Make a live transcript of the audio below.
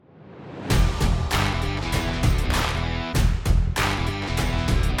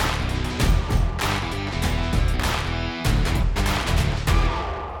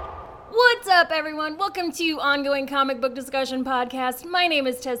everyone. Welcome to Ongoing Comic Book Discussion Podcast. My name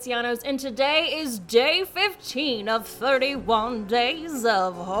is Tessianos, and today is day 15 of 31 Days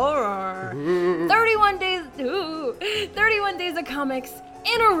of Horror. 31 days of comics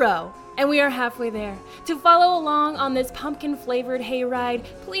in a row, and we are halfway there. To follow along on this pumpkin-flavored hayride,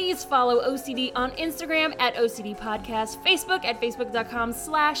 please follow OCD on Instagram at OCD Podcast, Facebook at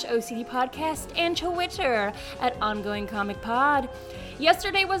facebook.com/OCD Podcast, and Twitter at Ongoing Comic Pod.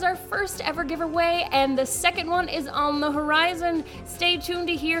 Yesterday was our first ever giveaway, and the second one is on the horizon. Stay tuned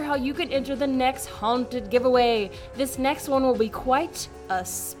to hear how you can enter the next haunted giveaway. This next one will be quite a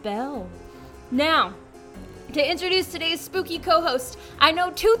spell. Now, to introduce today's spooky co-host, I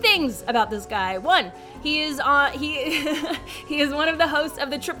know two things about this guy. One, he is one of the hosts of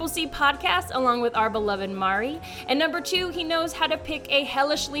the Triple C podcast, along with our beloved Mari. And number two, he knows how to pick a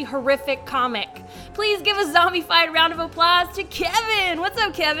hellishly horrific comic. Please give a zombified round of applause to Kevin. What's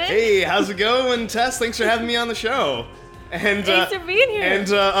up, Kevin? Hey, how's it going, Tess? Thanks for having me on the show. And, thanks for being here. And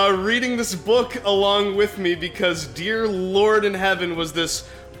reading this book along with me because, dear Lord in heaven, was this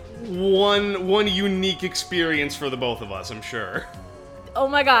one unique experience for the both of us, I'm sure. Oh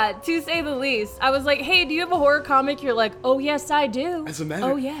my god, to say the least. I was like, hey, do you have a horror comic? You're like, oh yes, I do. As a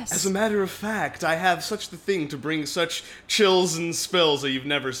matter of fact, I have such the thing to bring such chills and spills that you've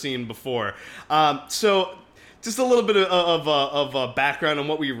never seen before. So, just a little bit of background on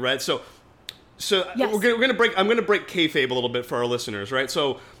what we read. So yes. I'm gonna break kayfabe a little bit for our listeners, right?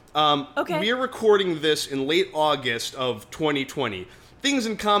 So, okay. We are recording this in late August of 2020. Things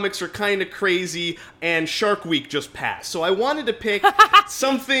in comics are kind of crazy, and Shark Week just passed. So I wanted to pick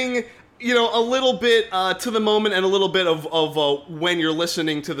something, a little bit to the moment and a little bit of when you're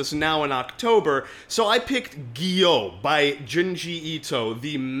listening to this now in October. So I picked Gyo by Junji Ito,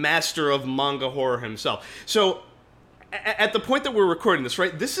 the master of manga horror himself. So at the point that we're recording this,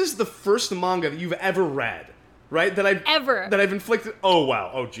 right, this is the first manga that you've ever read. Right? That I've inflicted. Oh, wow.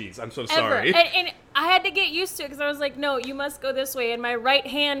 Oh, geez. I'm so sorry. And I had to get used to it because I was like, no, you must go this way. And my right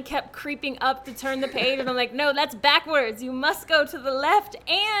hand kept creeping up to turn the page. And I'm like, no, that's backwards. You must go to the left.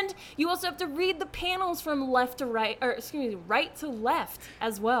 And you also have to read the panels from left to right, or excuse me, right to left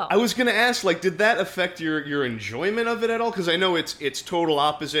as well. I was going to ask, did that affect your enjoyment of it at all? Because I know it's total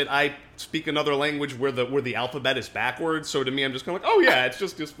opposite. I speak another language where the alphabet is backwards. So to me, I'm just kind of like, oh, yeah, it's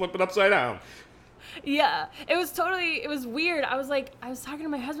just flip it upside down. Yeah, it was weird. I was talking to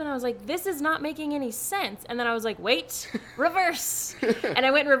my husband, I was like, this is not making any sense. And then I was like, wait, reverse. And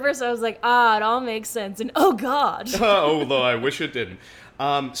I went in reverse, I was like, it all makes sense. And oh God. Although I wish it didn't.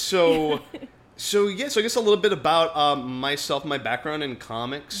 So I guess a little bit about myself, my background in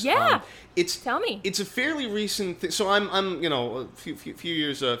comics. Yeah. Tell me. It's a fairly recent thing. So I'm a few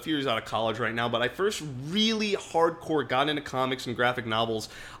years out of college right now, but I first really hardcore got into comics and graphic novels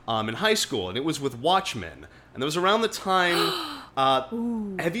in high school, and it was with Watchmen. And it was around the time.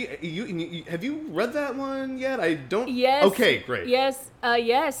 Have you read that one yet? I don't. Yes. Okay, great. Yes.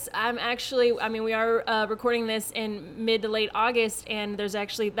 Yes. We are recording this in mid to late August, and that's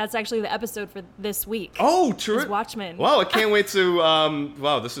actually the episode for this week. Oh, true. Watchmen. Wow, I can't wait to.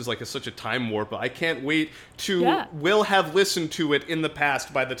 Wow, this is such a time warp. But I can't wait to. Yeah. Will have listened to it in the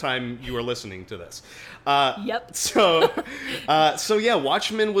past by the time you are listening to this. Yep. So yeah,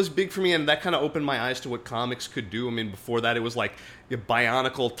 Watchmen was big for me, and that kind of opened my eyes to what comics could do. I mean, before that, it was like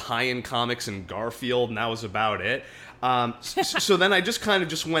Bionicle tie-in comics and Garfield, and that was about it. So then I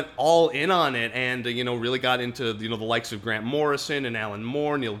just went all in on it, and really got into the likes of Grant Morrison and Alan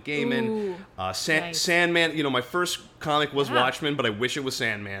Moore, Neil Gaiman, nice. Sandman. My first comic was Watchmen, but I wish it was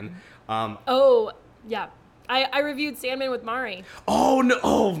Sandman. Yeah. I reviewed Sandman with Mari. Oh no!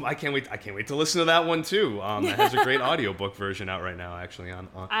 Oh, I can't wait to listen to that one too. It has a great audiobook version out right now, actually.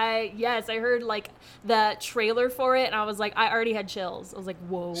 I heard the trailer for it, and I was like, I already had chills. I was like,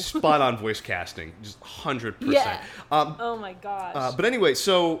 whoa! Spot on voice casting, just 100%. Yeah. Oh my gosh. But anyway,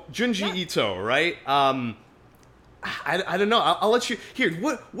 so Junji Ito, right? I don't know. I'll let you. Here,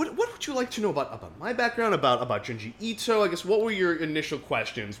 what would you like to know about my background, about Junji Ito? I guess what were your initial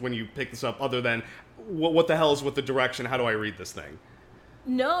questions when you picked this up, other than what the hell is with the direction? How do I read this thing?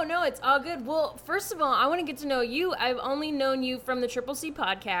 No, it's all good. Well, first of all, I want to get to know you. I've only known you from the Triple C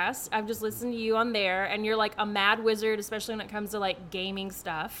podcast. I've just listened to you on there, and you're like a mad wizard, especially when it comes to gaming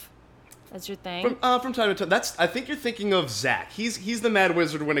stuff. That's your thing? From time to time. I think you're thinking of Zach. He's the mad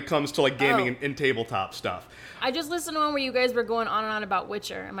wizard when it comes to gaming and tabletop stuff. I just listened to one where you guys were going on and on about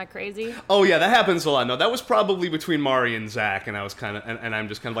Witcher. Am I crazy? Oh yeah, that happens a lot. No, that was probably between Mari and Zach, and I was kind of, and I'm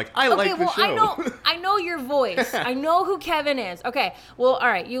just kind of like, like the show. I know your voice. I know who Kevin is. Okay, well, all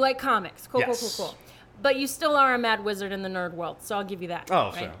right, you like comics. Cool. But you still are a mad wizard in the nerd world, so I'll give you that.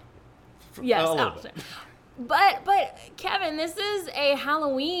 Oh, right? Yes, a little bit. But Kevin, this is a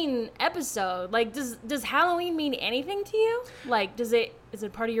Halloween episode. Like, does Halloween mean anything to you? Like, is it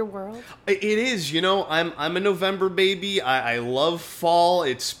part of your world? It is. I'm a November baby. I love fall.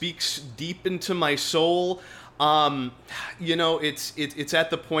 It speaks deep into my soul. It's at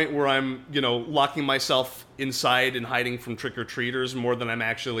the point where I'm, locking myself inside and hiding from trick-or-treaters more than I'm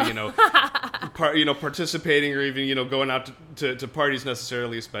actually, participating or even, going out to parties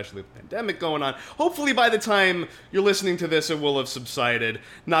necessarily, especially with the pandemic going on. Hopefully by the time you're listening to this, it will have subsided.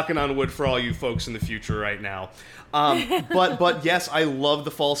 Knocking on wood for all you folks in the future right now. But yes, I love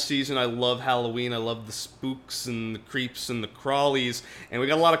the fall season. I love Halloween. I love the spooks and the creeps and the crawlies. And we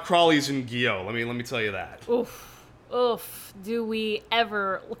got a lot of crawlies in Gyo. Let me tell you that. Oof. Do we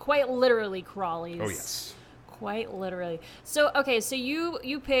ever? Quite literally crawlies. Oh, yes. Quite literally. So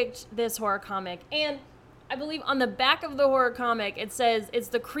you picked this horror comic, and I believe on the back of the horror comic it says it's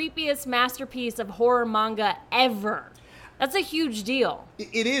the creepiest masterpiece of horror manga ever. That's a huge deal.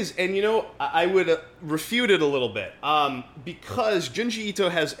 It is, and I would refute it a little bit, because Junji Ito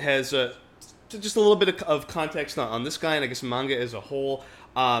has just a little bit of context on this guy, and I guess manga as a whole.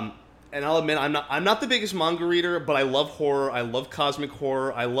 And I'll admit, I'm not the biggest manga reader, but I love horror. I love cosmic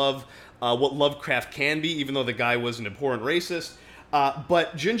horror. I love what Lovecraft can be, even though the guy was an abhorrent racist.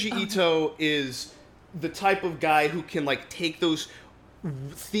 But Junji Ito is the type of guy who can take those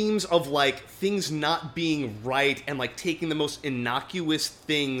themes of things not being right and taking the most innocuous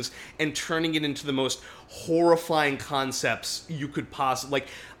things and turning it into the most horrifying concepts you could possibly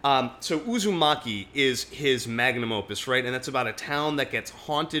so Uzumaki is his magnum opus, right? And that's about a town that gets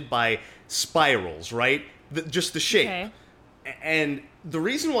haunted by spirals, right? Just the shape. Okay. And the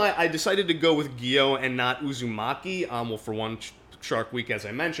reason why I decided to go with Gyo and not Uzumaki, for one, Shark Week, as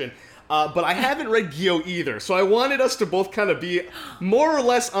I mentioned, but I haven't read Gyo either, so I wanted us to both kind of be more or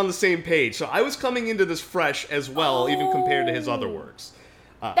less on the same page. So I was coming into this fresh as well, even compared to his other works.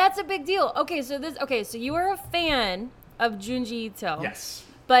 That's a big deal. So you are a fan of Junji Ito. Yes.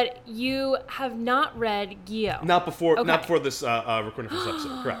 But you have not read Gyo. Not before this recording for this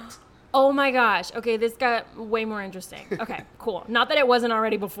episode, correct. Oh my gosh. Okay, this got way more interesting. Okay, cool. Not that it wasn't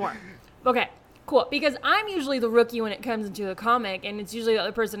already before. Okay. Cool, because I'm usually the rookie when it comes into a comic, and it's usually the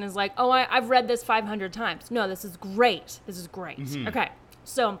other person is like, oh, I've read this 500 times. No, this is great. Mm-hmm. Okay,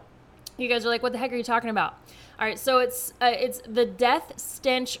 so you guys are like, what the heck are you talking about? All right, so it's the Death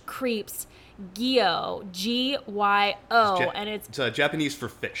Stench Creeps Gyo, Gyo, and it's Japanese for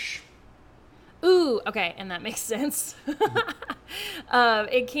fish. Ooh, okay, and that makes sense.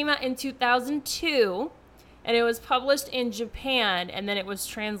 It came out in 2002. And it was published in Japan, and then it was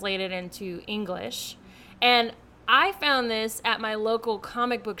translated into English. And I found this at my local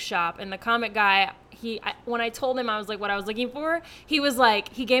comic book shop, and the comic guy, when I told him I was what I was looking for, he was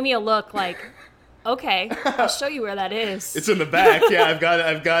he gave me a look okay, I'll show you where that is. It's in the back. Yeah, I've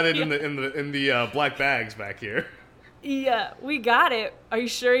got it in the black bags back here. Yeah, we got it. Are you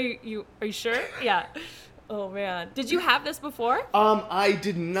sure? Are you sure? Yeah. Oh man, did you have this before? I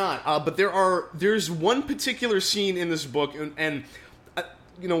did not. But there's one particular scene in this book, and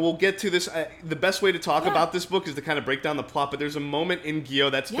we'll get to this. The best way to talk about this book is to kind of break down the plot. But there's a moment in Gyo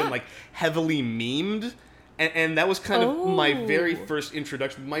that's been heavily memed, and that was kind of my very first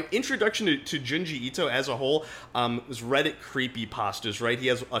introduction. My introduction to Junji Ito as a whole was Reddit creepypastas, right? He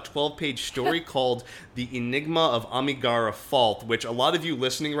has a 12-page story called The Enigma of Amigara Fault, which a lot of you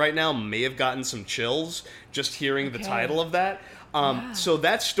listening right now may have gotten some chills just hearing the title of that. So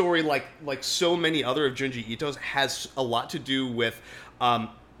that story, like so many other of Junji Ito's, has a lot to do with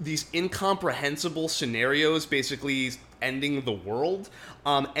these incomprehensible scenarios, basically ending the world,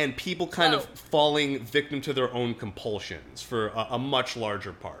 and people kind of falling victim to their own compulsions for a much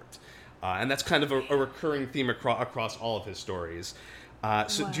larger part. And that's kind of a recurring theme across all of his stories.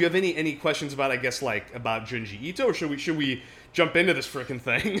 So do you have any questions about, I guess, about Junji Ito, or should we jump into this frickin'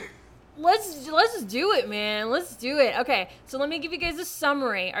 thing? Let's do it, man. Let's do it. Okay, so let me give you guys a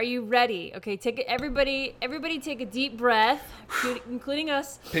summary. Are you ready? Okay, everybody take a deep breath, including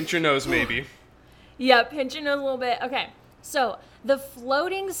us. Pinch your nose, maybe. Yeah, pinch your nose a little bit. Okay, so the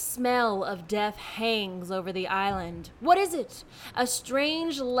floating smell of death hangs over the island. What is it? A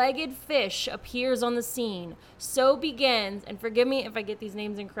strange legged fish appears on the scene. So begins, and forgive me if I get these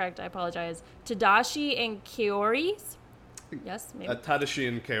names incorrect, I apologize, Tadashi and Kaori's? Yes, maybe. Tadashi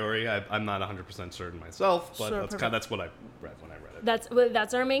and Kaori. I'm not 100% certain myself, but that's what I read when I read it.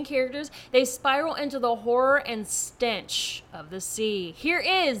 That's our main characters. They spiral into the horror and stench of the sea. Here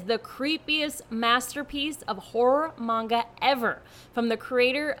is the creepiest masterpiece of horror manga ever, from the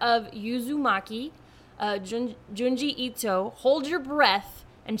creator of Uzumaki, Junji Ito. Hold your breath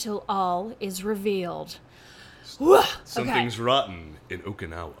until all is revealed. Something's rotten in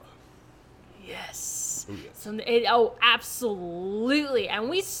Okinawa. Yes. Oh, yes. Absolutely. And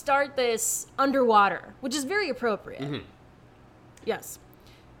we start this underwater, which is very appropriate. Mm-hmm. Yes.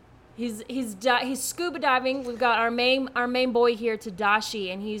 He's scuba diving. We've got our main boy here,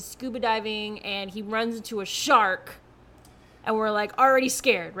 Tadashi, and he's scuba diving, and he runs into a shark, and we're like already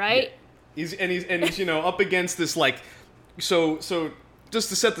scared, right? Yeah. He's up against this like, so just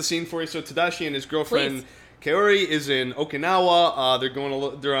to set the scene for you. So Tadashi and his girlfriend. Please. Kaori is in Okinawa.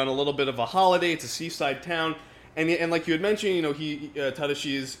 They're on a little bit of a holiday. It's a seaside town, and like you had mentioned,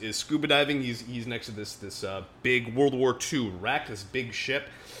 Tadashi is scuba diving. He's next to this big World War II wreck, this big ship,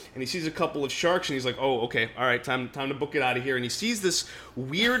 and he sees a couple of sharks, and he's like, oh, okay, all right, time to book it out of here. And he sees this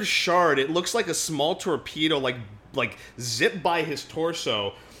weird shard. It looks like a small torpedo, like zip by his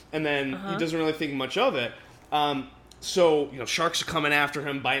torso, and then he doesn't really think much of it. So, sharks are coming after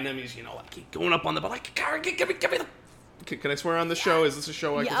him, biting him. He's, going up on the boat, like, give me the... Can I swear on the show? Is this a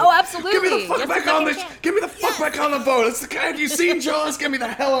show? Absolutely. Give me the fuck back on this. Give me the fuck back on the boat. It's the guy. Have you seen Jaws? Get me the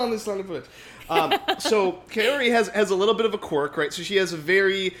hell on this son of a bitch. So Kaori has a little bit of a quirk, right? So she has a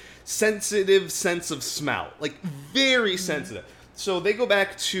very sensitive sense of smell, like very sensitive. So they go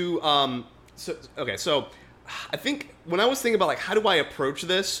back to So I think when I was thinking about like how do I approach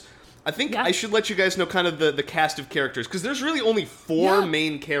this, I think I should let you guys know kind of the cast of characters, because there's really only four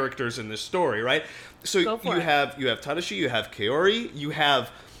main characters in this story, right? So you have Tadashi, you have Kaori, you have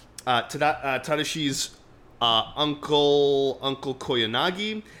Tadashi's uncle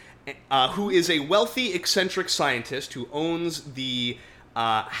Koyanagi, who is a wealthy, eccentric scientist who owns the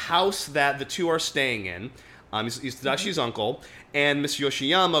house that the two are staying in. He's Tadashi's uncle, and Miss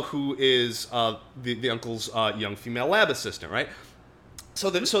Yoshiyama, who is the uncle's young female lab assistant, right? So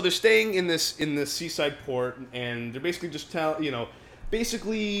they're staying in this seaside port, and they're basically just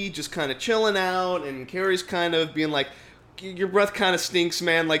just kind of chilling out, and Kaori's kind of being like, your breath kind of stinks,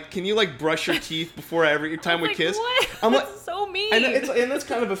 man. Like, can you like brush your teeth before every time we kiss? What? I'm That's like, so mean. And that's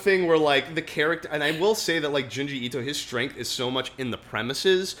kind of a thing where like the character, and I will say that like Junji Ito, his strength is so much in the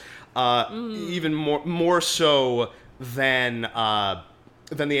premises, even more so than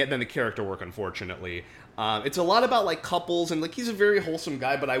the character work, unfortunately. It's a lot about like couples, and like he's a very wholesome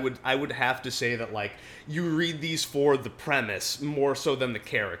guy, but I would have to say that like you read these for the premise more so than the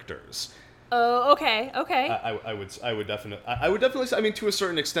characters. Oh, okay. I would definitely say, I mean, to a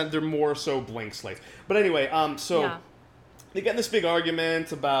certain extent, they're more so blank slates. But anyway, they get in this big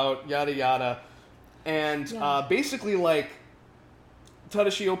argument about yada yada, and basically like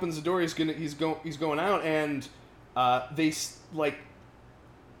Tadashi opens the door. He's going out, and they like.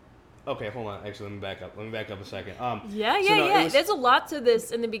 Okay, hold on. Actually, let me back up a second. There's a lot to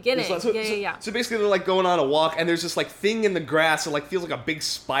this in the beginning. So basically, they're like going on a walk, and there's this like thing in the grass that like feels like a big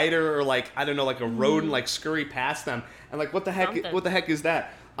spider or like I don't know, like a rodent like scurry past them, and like what the heck is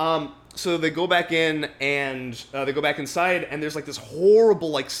that? So they go back in, and they go back inside, and there's like this horrible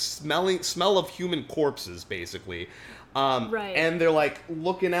like smell of human corpses, basically. Right. And they're like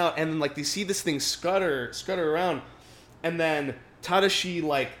looking out, and then like they see this thing scutter around, and then Tadashi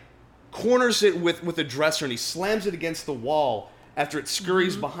like corners it with a dresser, and he slams it against the wall after it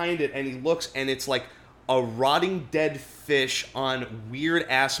scurries behind it, and he looks, and it's like a rotting dead fish on weird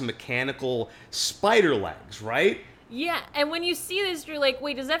ass mechanical spider legs, right? Yeah, and when you see this, you're like,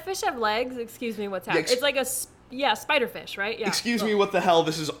 wait, does that fish have legs? Excuse me, what's happening? It's like a spider fish, right? Yeah. Excuse me, what the hell?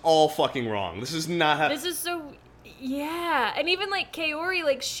 This is all fucking wrong. This is not how... This is so... Yeah, and even like Kaori,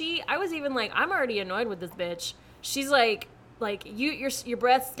 like I was even like, I'm already annoyed with this bitch. She's like your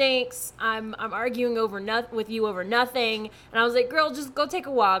breath stinks. I'm arguing with you over nothing. And I was like, girl, just go take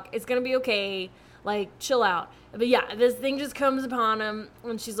a walk. It's gonna be okay. Like, chill out. But yeah, this thing just comes upon him,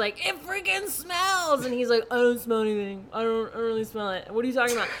 and she's like, it freaking smells. And he's like, I don't smell anything. I don't really smell it. What are you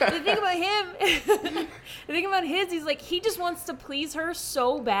talking about? But the thing about him, he's like, he just wants to please her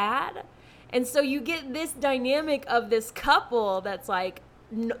so bad. And so you get this dynamic of this couple that's like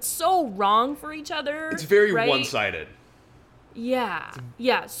so wrong for each other. It's very right? one-sided. Yeah,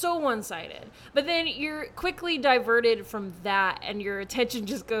 so one-sided. But then you're quickly diverted from that, and your attention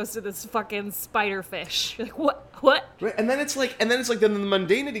just goes to this fucking spider fish. You're like, what? Right, and then it's like then the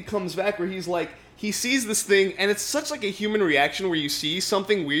mundanity comes back, where he's like, he sees this thing, and it's such like a human reaction where you see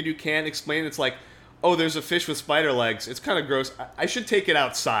something weird you can't explain. It's like, oh, there's a fish with spider legs. It's kind of gross. I should take it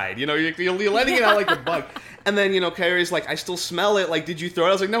outside. You're letting it out like a bug. And then, Kaori's like, I still smell it. Like, did you throw it?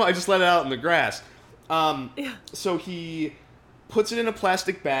 I was like, no, I just let it out in the grass. So he puts it in a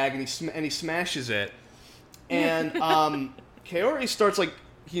plastic bag, and he smashes it. And Kaori starts like,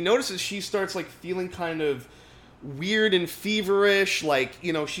 he notices she starts like feeling kind of weird and feverish. Like,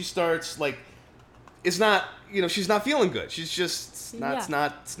 you know, she starts like, it's not, you know, she's not feeling good. She's just it's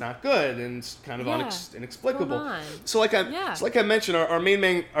not good, and it's kind of inexplicable. So like I mentioned, our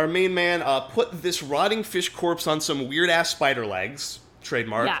main man put this rotting fish corpse on some weird ass spider legs,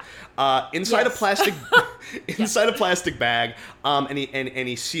 trademark, inside a plastic inside a plastic bag, and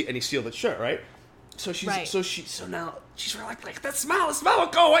he sealed it shut, right? So so now she's like that smell,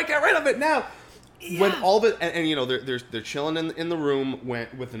 go away, get rid of it now. When all the and you know they're chilling in the room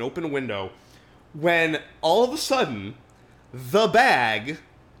with an open window, when all of a sudden the bag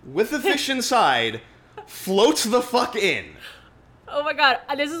with the fish inside floats the fuck in. Oh my god,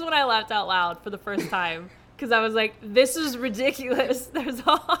 this is when I laughed out loud for the first time. Because I was like, this is ridiculous. There's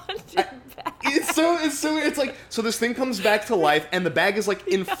a haunted bag. It's like, so this thing comes back to life, and the bag is like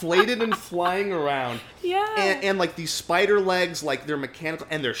inflated and flying around. Yeah. And like these spider legs, like they're mechanical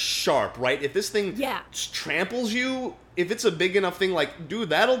and they're sharp, right? If this thing tramples you, if it's a big enough thing, like, dude,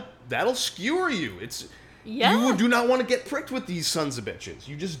 that'll skewer you. You do not want to get pricked with these sons of bitches.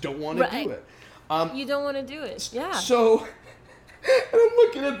 You just don't want to do it. You don't want to do it. Yeah. So. And I'm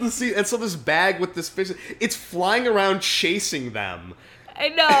looking at the scene, and so this bag with this fish, it's flying around chasing them. I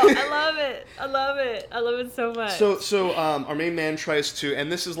know. I love it. I love it so much. So our main man tries to,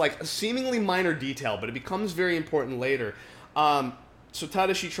 and this is like a seemingly minor detail, but it becomes very important later. So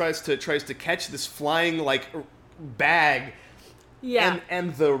Tadashi tries to catch this flying like bag. Yeah.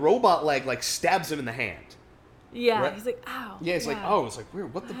 And the robot leg like stabs him in the hand. Yeah. Right? He's like, ow. Yeah. It's like, oh, it's like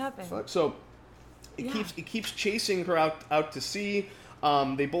weird. What the happened? Fuck? So. It keeps chasing her out to sea.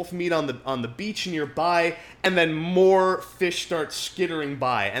 They both meet on the beach nearby, and then more fish start skittering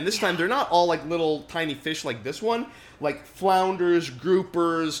by. And this time they're not all like little tiny fish like this one, like flounders,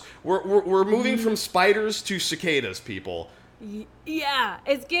 groupers. We're moving from spiders to cicadas, people. Yeah,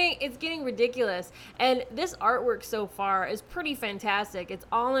 it's getting ridiculous. And this artwork so far is pretty fantastic. It's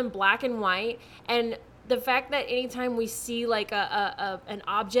all in black and white, and the fact that anytime we see like an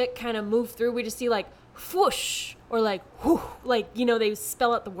object kind of move through, we just see like whoosh or like whoo, like, you know, they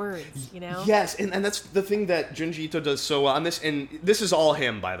spell out the words, you know? Yes, and that's the thing that Junji Ito does so well on this, and this is all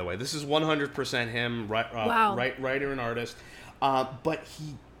him, by the way. This is 100% him, writer and artist. But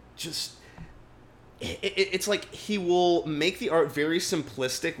he just... It's like he will make the art very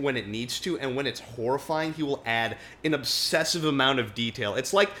simplistic when it needs to, and when it's horrifying, he will add an obsessive amount of detail.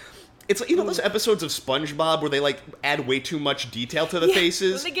 It's like, you know, those episodes of SpongeBob where they, like, add way too much detail to the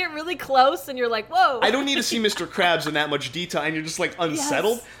faces? When they get really close and you're like, whoa. I don't need to see Mr. Krabs in that much detail, and you're just, like,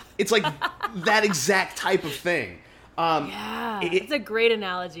 unsettled. Yes. It's like that exact type of thing. It's a great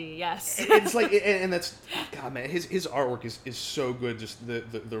analogy, yes. It's like, and that's, God, man, his artwork is so good. Just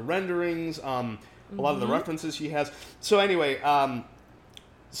the renderings, a lot of the references he has. So anyway,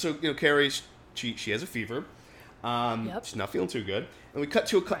 so, you know, Carrie, she has a fever. She's not feeling too good. And we cut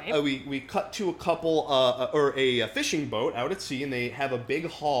to we cut to a couple or a fishing boat out at sea, and they have a big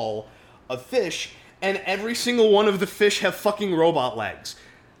haul of fish, and every single one of the fish have fucking robot legs.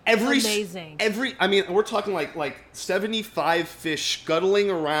 Amazing. I mean, we're talking like 75 fish scuttling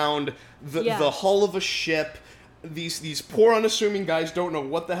around the hull of a ship. These poor unassuming guys don't know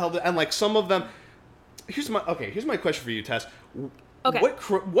what the hell and like some of them. Here's my question for you, Tess. Okay.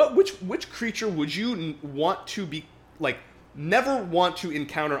 Which creature would you want to be like never want to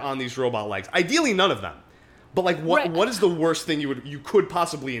encounter on these robot legs? Ideally, none of them. But like, what is the worst thing you could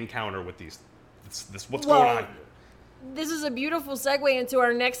possibly encounter with these? What's going on here? This is a beautiful segue into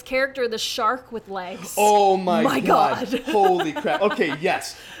our next character, the shark with legs. Oh my god! Holy crap! Okay,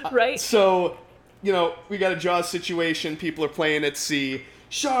 yes. Right. So, you know, we got a Jaws situation. People are playing at sea.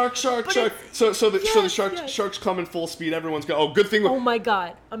 Shark. So the sharks come in full speed. Everyone's go, oh, good thing. Oh my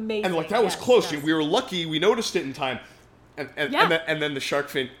god, amazing. And like that was close. Yes. We were lucky. We noticed it in time. And then the shark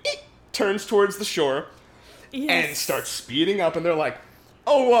fin turns towards the shore and starts speeding up. And they're like,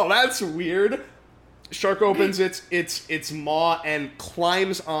 oh well, that's weird. Shark opens its maw and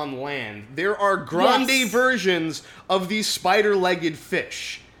climbs on land. There are grande versions of these spider-legged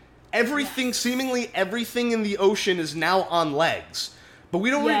fish. Seemingly everything in the ocean is now on legs. But we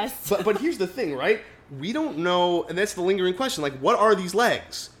don't. But here's the thing, right? We don't know, and that's the lingering question. Like, what are these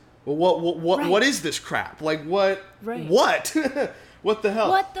legs? Well, what is this crap? Like, what? Right. What? What the hell?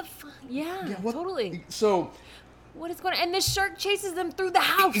 What the fuck? Yeah, totally. So, what is going on? And the shark chases them through the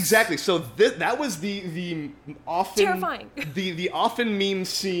house. Exactly. So that was the often terrifying. the often meme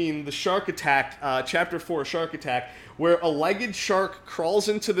scene, the shark attack, chapter 4, Shark Attack, where a legged shark crawls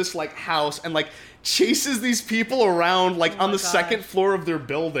into this like house and like chases these people around like on the second floor of their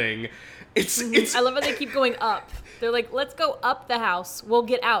building. It's I love how they keep going up. They're like, let's go up the house. We'll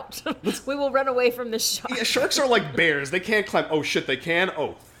get out. We will run away from this shark. yeah, sharks are like bears. They can't climb. Oh shit, they can.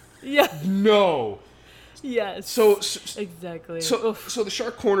 Oh Yeah. no. Yes. So exactly. So the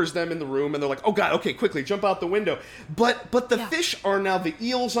shark corners them in the room, and they're like, "Oh God, okay, quickly jump out the window." But the fish are now, the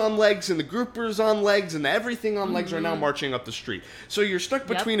eels on legs and the groupers on legs and everything on legs are now marching up the street. So you're stuck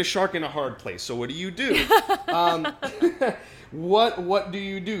between a shark and a hard place. So what do you do? What do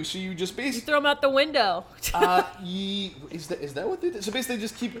you do? So you just basically throw them out the window. is that what they did? So basically,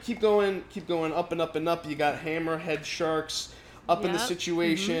 just keep going up and up and up. You got hammerhead sharks up in the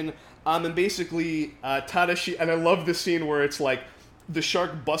situation. And basically, Tadashi, and I love this scene where it's like the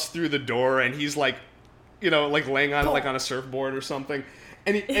shark busts through the door and he's like, like laying on like on a surfboard or something,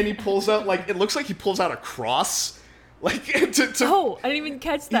 and he pulls out, like, it looks like he pulls out a cross, like Oh, I didn't even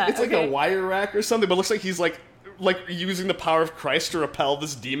catch that. It's like a wire rack or something, but it looks like he's like using the power of Christ to repel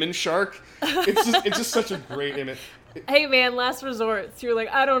this demon shark. It's just such a great image. Hey man, last resort. So you're like,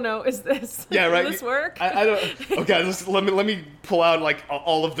 I don't know, is this right? Will this work? I don't. Okay, let me pull out like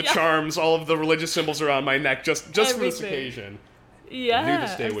all of the charms, all of the religious symbols around my neck, just for this occasion. Yeah, I knew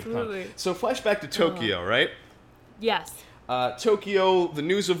this day absolutely. would come. So flashback to Tokyo, right? Yes. Tokyo. The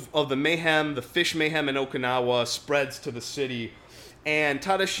news of the mayhem, the fish mayhem in Okinawa, spreads to the city, and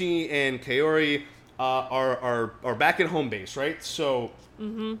Tadashi and Kaori are back at home base, right? So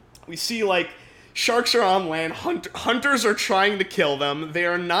we see like. Sharks are on land. Hunters are trying to kill them. They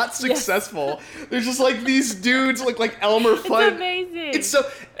are not successful. Yes. There's just like these dudes like Elmer Fudd. It's amazing. It's so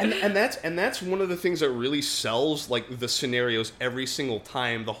and that's one of the things that really sells like the scenarios every single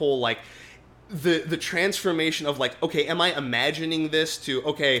time. The whole like the transformation of like, okay, am I imagining this to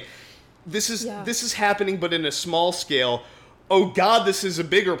okay, this is happening but in a small scale. Oh God, this is a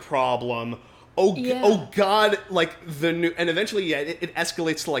bigger problem. Oh God, like the new, and eventually it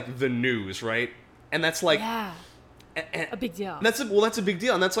escalates to like the news, right? And that's like a big deal. That's a big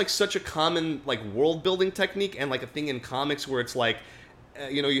deal, and that's like such a common like world building technique and like a thing in comics where it's like,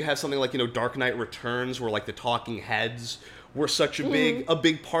 you have something like Dark Knight Returns where like the talking heads were such a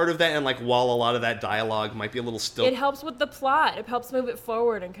big part of that, and like while a lot of that dialogue might be a little still, it helps with the plot. It helps move it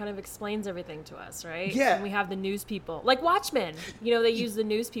forward and kind of explains everything to us, right? Yeah. And we have the news people, like Watchmen. They use the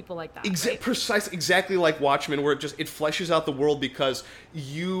news people like that. Exactly like Watchmen, where it fleshes out the world because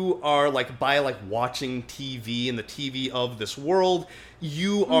you are like by like watching TV and the TV of this world,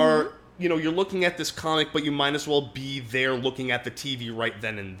 you are. You're looking at this comic, but you might as well be there looking at the TV right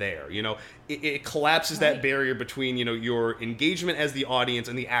then and there. It collapses that barrier between, your engagement as the audience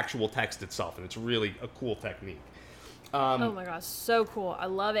and the actual text itself. And it's really a cool technique. Oh my gosh, so cool. I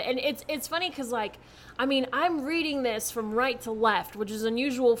love it. And it's funny because, like, I mean, I'm reading this from right to left, which is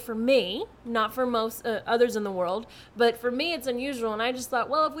unusual for me, not for most others in the world. But for me, it's unusual. And I just thought,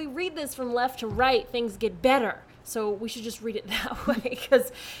 well, if we read this from left to right, things get better. So we should just read it that way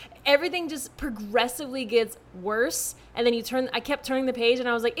because everything just progressively gets worse. And then I kept turning the page and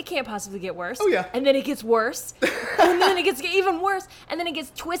I was like, it can't possibly get worse. Oh, yeah. And then it gets worse. And then it gets even worse. And then it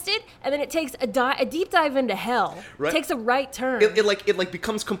gets twisted. And then it takes a deep dive into hell. Right. It takes a right turn. It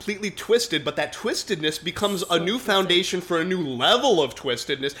becomes completely twisted, but that twistedness becomes a new foundation for a new level of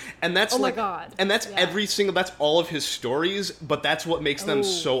twistedness. And that's my God. And that's that's all of his stories, but that's what makes them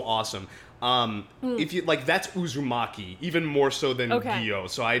so awesome. If you like, that's Uzumaki even more so than Gyo.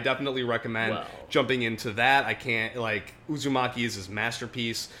 So I definitely recommend jumping into that. I can't Uzumaki is his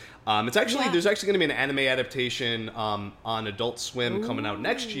masterpiece. It's actually there's actually going to be an anime adaptation on Adult Swim coming out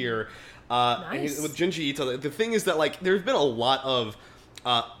next year. Nice. With Junji Ito. The thing is that there's been a lot of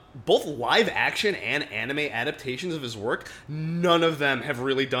both live action and anime adaptations of his work. None of them have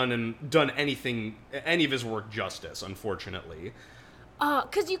really done any of his work justice, unfortunately.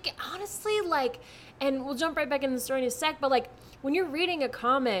 Because you can, honestly, and we'll jump right back in the story in a sec, but, when you're reading a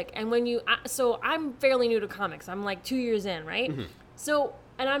comic, and so I'm fairly new to comics. I'm, 2 years in, right? Mm-hmm. So,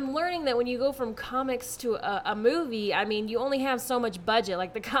 and I'm learning that when you go from comics to a movie, I mean, you only have so much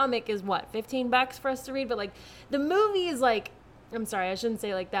budget. The comic is, what, $15 for us to read? But, the movie is, I'm sorry, I shouldn't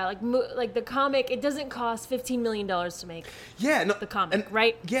say it like that. The comic, it doesn't cost $15 million to make the comic,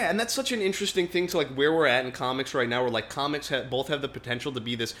 right? Yeah, and that's such an interesting thing to where we're at in comics right now, where comics both have the potential to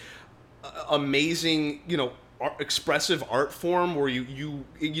be this amazing, expressive art form where you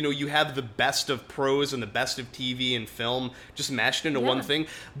have the best of prose and the best of TV and film just mashed into one thing,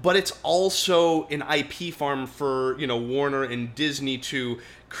 but it's also an IP farm for Warner and Disney to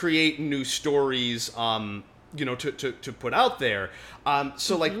create new stories. To put out there.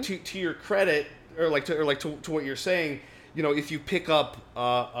 So to your credit, or to what you're saying, if you pick up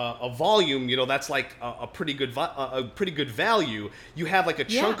a volume, that's like a pretty good value. You have like a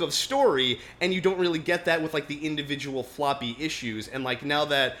chunk of story, and you don't really get that with like the individual floppy issues. And like now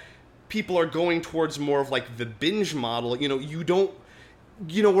that people are going towards more of like the binge model, you don't.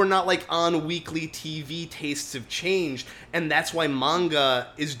 We're not like on weekly TV. Tastes have changed, and that's why manga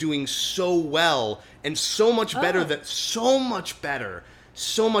is doing so well and so much better than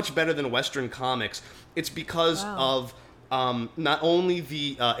Western comics. It's because of not only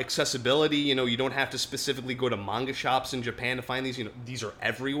the accessibility. You don't have to specifically go to manga shops in Japan to find these. These are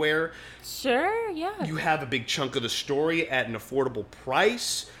everywhere. Sure, yeah. You have a big chunk of the story at an affordable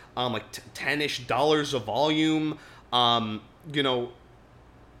price, like $10-ish a volume.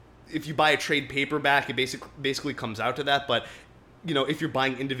 If you buy a trade paperback, it basically comes out to that. But if you're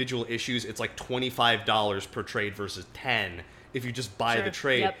buying individual issues, it's like $25 per trade versus $10 if you just buy the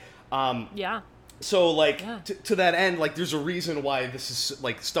trade. Yep. Yeah. So to that end, like there's a reason why this is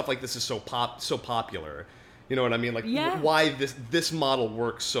like stuff like this is so popular. You know what I mean? Like why this model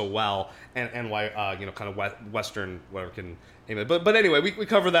works so well, and why kind of Western whatever can aim it. But anyway, we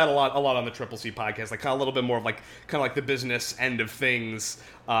cover that a lot on the Triple C podcast, like kind of a little bit more of like kind of like the business end of things,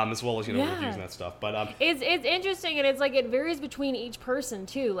 as well as reviews and that stuff. But it's interesting, and it's like it varies between each person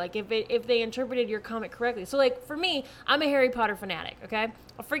too. Like if they interpreted your comic correctly. So like for me, I'm a Harry Potter fanatic. Okay,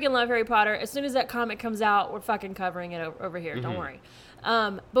 I freaking love Harry Potter. As soon as that comic comes out, we're fucking covering it over here. Don't worry.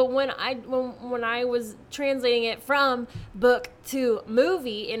 But when I was translating it from book to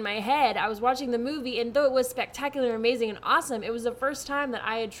movie in my head, I was watching the movie, and though it was spectacular, amazing, and awesome, it was the first time that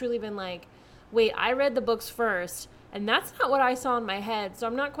I had truly been like, wait, I read the books first, and that's not what I saw in my head, so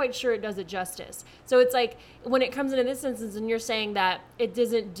I'm not quite sure it does it justice. So it's like, when it comes into this instance, and you're saying that it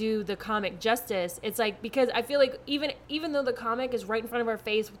doesn't do the comic justice, it's like, because I feel like even though the comic is right in front of our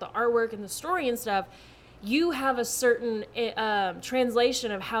face with the artwork and the story and stuff, you have a certain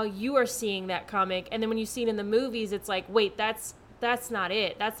translation of how you are seeing that comic, and then when you see it in the movies, it's like, wait, that's not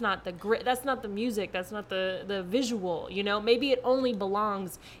it. That's not the grit. That's not the music. That's not the visual. Maybe it only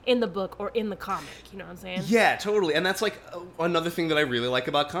belongs in the book or in the comic. You know what I'm saying? Yeah, totally. And that's like another thing that I really like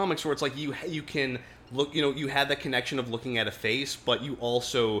about comics, where it's like you can look, you have that connection of looking at a face, but you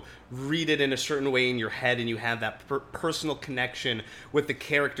also read it in a certain way in your head, and you have that personal connection with the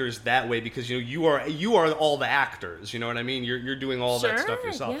characters that way, because you are all the actors. You know what I mean? You're doing all that stuff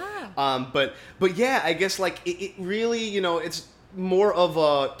yourself. Yeah. But yeah, I guess like it really, it's more of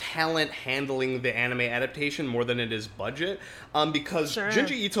a talent handling the anime adaptation more than it is budget, because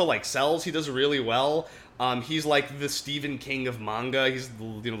Junji Ito like sells. He does really well. He's like the Stephen King of manga. He's the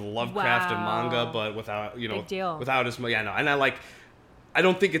Lovecraft of manga, but without Big deal. without his and I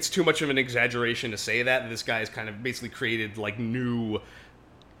don't think it's too much of an exaggeration to say that this guy has kind of basically created like new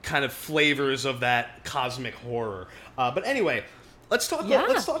kind of flavors of that cosmic horror. But anyway, let's talk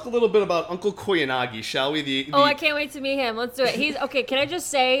a little bit about Uncle Koyanagi, shall we? I can't wait to meet him. Let's do it. He's okay. Can I just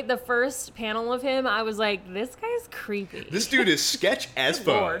say, the first panel of him, I was like, this guy's creepy. This dude is sketch as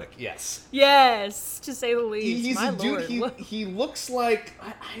fuck. Yes. Yes, to say the least. He's My a dude. Lord. He looks like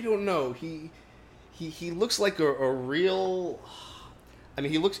I don't know. He looks like a real. I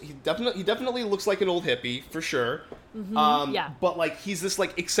mean, he definitely looks like an old hippie for sure. Mm-hmm. Yeah. But like he's this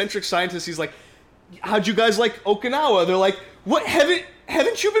like eccentric scientist. He's like, how'd you guys like Okinawa? They're like, what?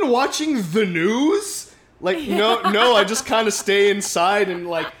 Haven't you been watching the news? Like, no, I just kind of stay inside and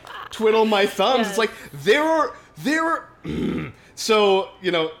like twiddle my thumbs. Yes. It's like there are so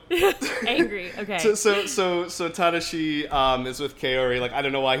angry. Okay. So Tadashi is with Kaori. Like, I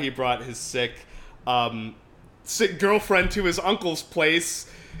don't know why he brought his sick girlfriend to his uncle's place.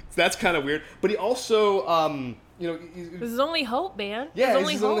 That's kind of weird. But he also this is only hope, man. Yeah,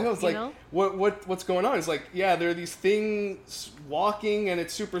 this is only hope. It's like, what's going on? It's like, yeah, there are these things walking, and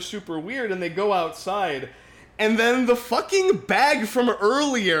it's super, super weird, and they go outside, and then the fucking bag from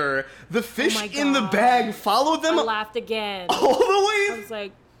earlier, the fish in the bag followed them. I laughed again. All the way. I was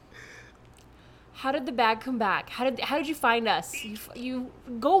like, how did the bag come back? How did you find us? You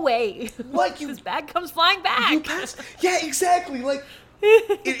go away. Like this bag comes flying back. Yeah, exactly. Like,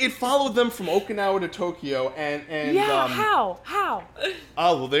 it followed them from Okinawa to Tokyo, and how?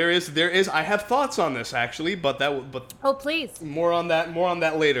 Oh well, there is. I have thoughts on this actually, but oh please, more on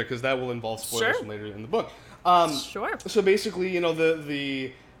that later, because that will involve spoilers from later in the book. Sure. So basically,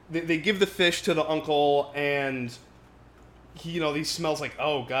 they give the fish to the uncle, and he smells like,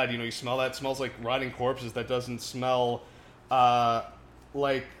 oh god, you smell that? It smells like rotting corpses. That doesn't smell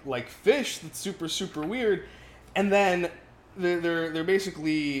like fish. That's super, super weird. And then they're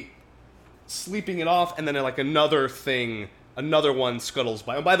basically sleeping it off, and then like another one scuttles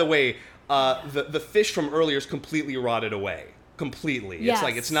by. Oh, by the way, the fish from earlier is completely rotted away. Completely. Yes. It's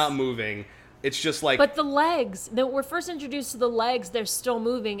like it's not moving. It's just like... But the legs, we're first introduced to the legs, they're still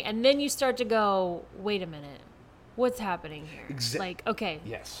moving, and then you start to go, wait a minute, what's happening here? Like, okay,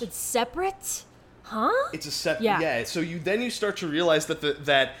 yes. It's separate? Huh? It's a separate... Yeah, so you start to realize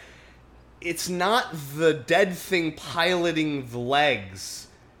that it's not the dead thing piloting the legs.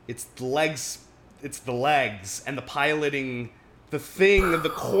 It's the legs, and the piloting the thing, the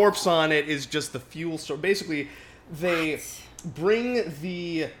corpse on it is just the fuel. So basically, they bring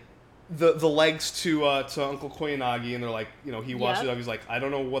the legs to Uncle Koyanagi, and they're like, he watches it up. He's like, I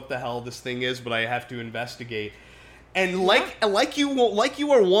don't know what the hell this thing is, but I have to investigate. And like you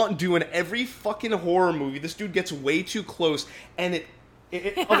are wont to do in every fucking horror movie, this dude gets way too close, and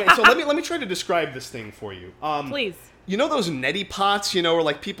okay. So let me try to describe this thing for you. Please. You know those neti pots, where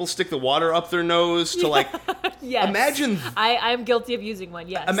like people stick the water up their nose to like... Yes. Imagine... I'm guilty of using one,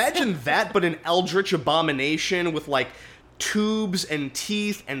 yes. Imagine that, but an eldritch abomination with like tubes and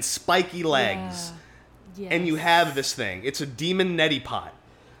teeth and spiky legs. Yeah. Yes. And you have this thing. It's a demon neti pot.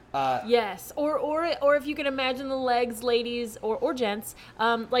 Yes, or if you can imagine the legs, ladies or gents,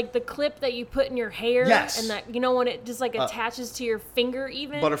 like the clip that you put in your hair, yes. and that when it just like attaches to your finger,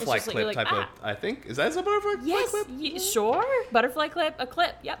 even butterfly it's just clip like, type of. I think is that a butterfly clip? Yes, sure, butterfly clip, a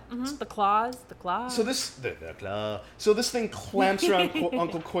clip. Yep, the claws. So this thing clamps around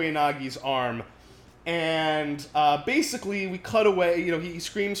Uncle Koyanagi's arm, and basically we cut away. He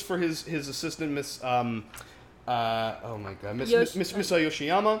screams for his assistant, Miss. Oh my god, Miss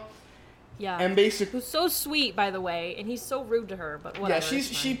Yoshiyama. Yeah. And basically, who's so sweet, by the way, and he's so rude to her, but whatever. Yeah,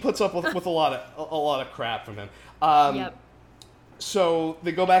 she puts up with a lot of crap from him. Yep. So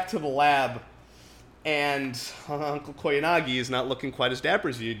they go back to the lab, and Uncle Koyanagi is not looking quite as dapper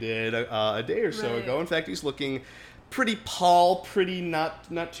as he did a day or so ago. In fact, he's looking pretty not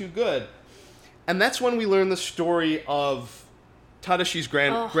too good. And that's when we learn the story of Tadashi's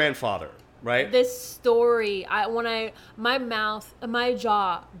grandfather. Right? This story, my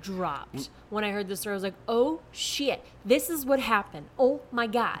jaw dropped when I heard this story. I was like, oh shit, this is what happened. Oh my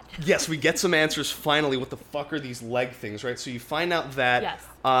god. Yes, we get some answers finally. What the fuck are these leg things, right? So you find out that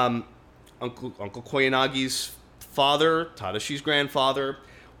Uncle Koyanagi's father, Tadashi's grandfather,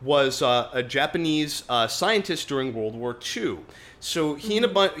 was a Japanese scientist during World War II. So he and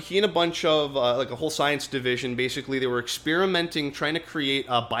a bunch of like a whole science division, basically, they were experimenting, trying to create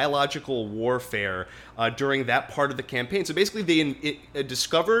biological warfare during that part of the campaign. So basically, they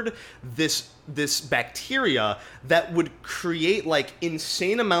discovered this bacteria that would create like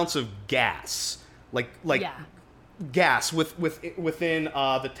insane amounts of gas, gas within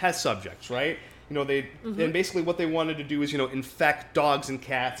the test subjects, right? And basically what they wanted to do is infect dogs and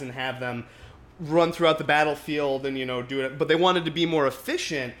cats and have them run throughout the battlefield and do it, but they wanted to be more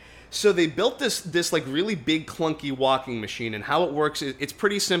efficient, so they built this like really big clunky walking machine. And how it works is it's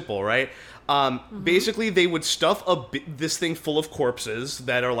pretty simple, right? Basically they would stuff this thing full of corpses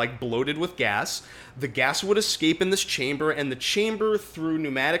that are like bloated with gas. The gas would escape in this chamber, and the chamber, through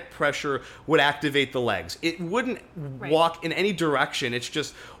pneumatic pressure, would activate the legs. It wouldn't walk in any direction. It's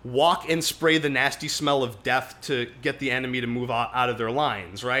just walk and spray the nasty smell of death to get the enemy to move out of their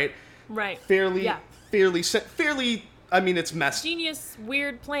lines, right? Right. Fairly. I mean, it's messed. Genius,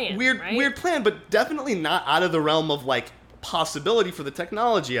 weird plan. Weird plan, but definitely not out of the realm of like possibility for the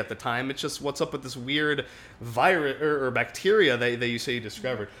technology at the time. It's just what's up with this weird virus or bacteria that you say you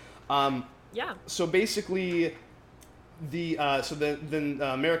discovered. So basically, the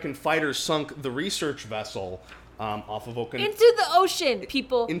American fighters sunk the research vessel off of Okinawa into the ocean,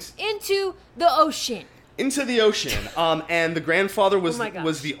 people. Into the ocean. Into the ocean, and the grandfather was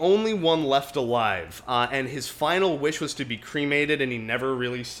the only one left alive, and his final wish was to be cremated, and he never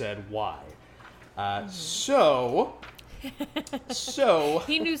really said why. So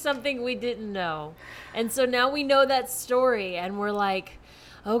he knew something we didn't know, and so now we know that story, and we're like,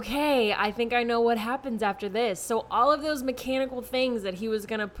 okay, I think I know what happens after this. So all of those mechanical things that he was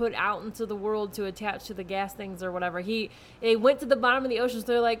going to put out into the world to attach to the gas things or whatever, they went to the bottom of the ocean, so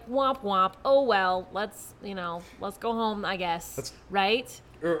they're like, womp womp, oh well, let's go home, I guess. Right?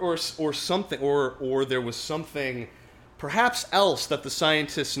 Or something, or there was something perhaps else that the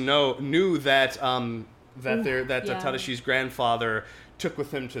scientists knew that Tadashi's grandfather took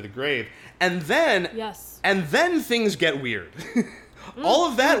with him to the grave. And then things get weird. All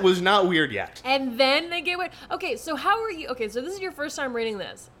of that was not weird yet. And then they get weird. Okay, so how are you? Okay, so this is your first time reading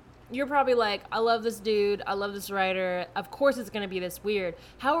this. You're probably like, I love this dude. I love this writer. Of course it's going to be this weird.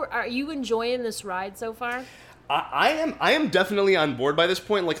 How are you enjoying this ride so far? I am definitely on board by this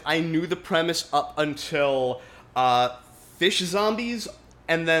point. Like, I knew the premise up until fish zombies,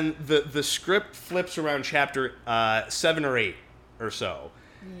 and then the script flips around chapter 7 or 8 or so.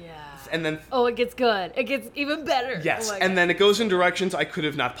 Yeah. And then it gets good. It gets even better. yes, Oh my and God. then it goes in directions I could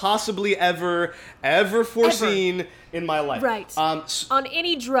have not possibly ever foreseen in my life. Right. On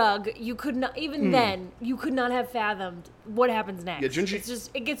any drug, you could not, even then, you could not have fathomed what happens next. Yeah, Junji- It's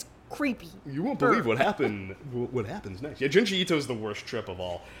just, it gets creepy. You won't believe what happens next. Yeah, Junji Ito is the worst trip of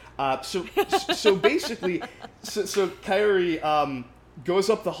all. So basically, so Kaori goes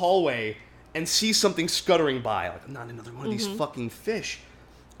up the hallway and sees something scuttering by, like, not another one of these fucking fish.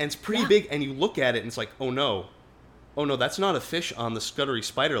 And it's pretty big, and you look at it, and it's like, oh no, that's not a fish on the scuttery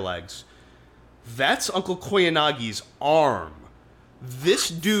spider legs. That's Uncle Koyanagi's arm. This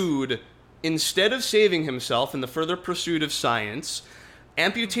dude, instead of saving himself in the further pursuit of science,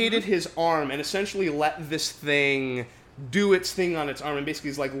 amputated his arm and essentially let this thing do its thing on its arm. And basically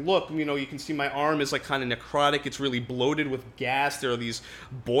he's like, look, you can see my arm is like kind of necrotic. It's really bloated with gas. There are these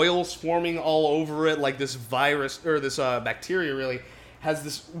boils forming all over it, like this virus, or this bacteria really has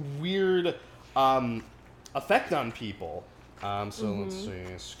this weird effect on people. Let's see,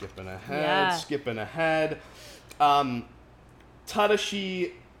 skipping ahead.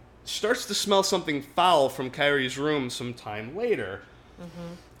 Tadashi starts to smell something foul from Kaori's room some time later.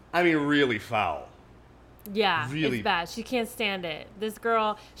 I mean, really foul. Yeah, Really. it's bad. She can't stand it. This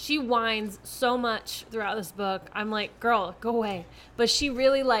girl, she whines so much throughout this book. I'm like, girl, go away. But she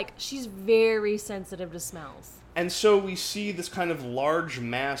really, she's very sensitive to smells. And so we see this kind of large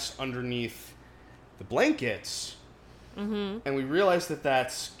mass underneath the blankets, and we realize that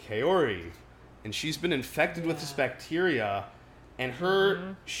that's Kaori, and she's been infected with this bacteria, and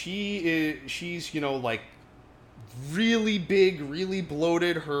she's really big, really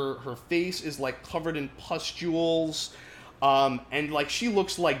bloated. Her face is covered in pustules, and she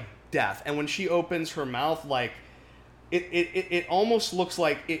looks like death. And when she opens her mouth, it almost looks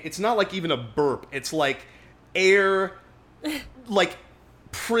like it's not even a burp. It's like air,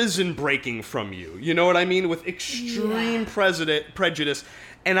 prison breaking from you. You know what I mean? With extreme prejudice,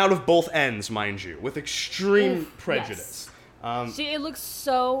 and out of both ends, mind you, with extreme prejudice. Yes. It looks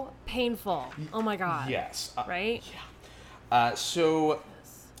so painful. Oh my God. Yes. Right? Yeah. So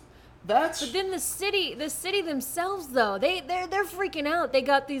that's. But then the city themselves, though, they're freaking out. They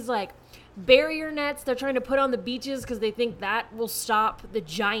got these barrier nets they're trying to put on the beaches because they think that will stop the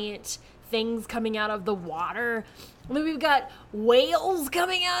giant things coming out of the water. And then we've got whales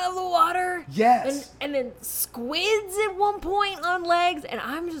coming out of the water. Yes. And then squids at one point on legs. And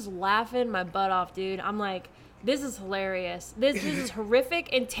I'm just laughing my butt off, dude. I'm like, this is hilarious. This is horrific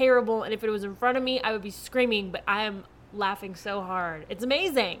and terrible. And if it was in front of me, I would be screaming. But I am laughing so hard. It's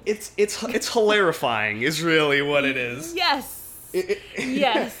amazing. It's hilarifying is really what it is. Yes.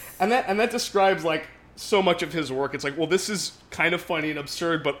 Yes. And that describes so much of his work. It's well, this is kind of funny and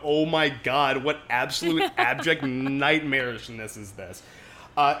absurd, but oh my God, what absolute abject nightmarishness is this?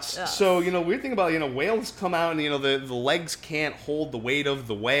 So, weird thing about, whales come out and, the legs can't hold the weight of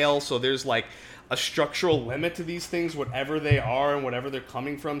the whale. So there's a structural limit to these things, whatever they are and whatever they're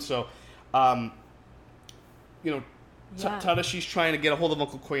coming from. So, Tadashi's trying to get a hold of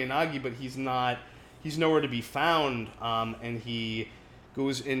Uncle Koyanagi, but he's nowhere to be found. And he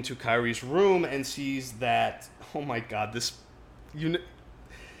goes into Kaori's room and sees that, oh my God,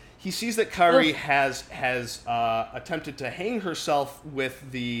 he sees that Kaori has attempted to hang herself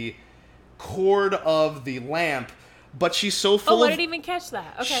with the cord of the lamp, but she's so full of... I didn't even catch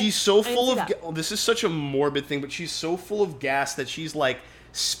that. Okay. She's so full of... this is such a morbid thing, but she's so full of gas that she's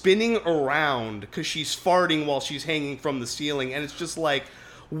spinning around because she's farting while she's hanging from the ceiling, and it's just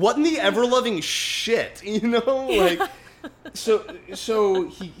what in the ever-loving shit, So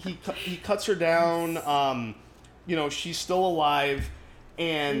he cuts her down. She's still alive,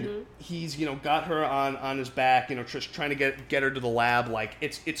 and he's got her on his back. Just trying to get her to the lab.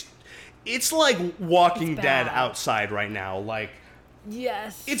 It's like Walking Dead outside right now.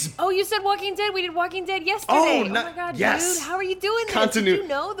 Yes. It's. Oh, you said Walking Dead. We did Walking Dead yesterday. Oh my God, yes. dude, how are you doing this? Did you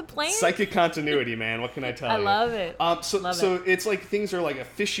know the plan? Psychic continuity, man. What can I tell you? I love it. So it's things are a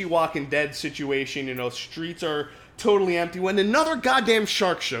fishy Walking Dead situation. Streets are totally empty when another goddamn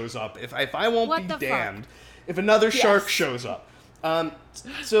shark shows up. If I won't be damned, if another shark shows up.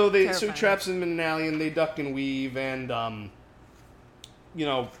 So he traps him in an alley and they duck and weave, and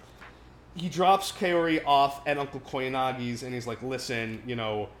he drops Kaori off at Uncle Koyanagi's, and he's like, listen,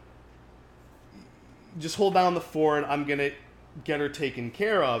 just hold down the fort. I'm gonna get her taken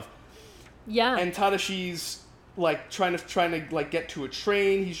care of. Yeah. And Tadashi's trying to get to a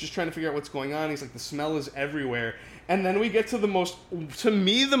train. He's just trying to figure out what's going on. He's the smell is everywhere. And then we get to the most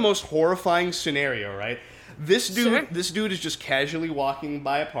horrifying scenario, right? This dude, Sure. this dude is just casually walking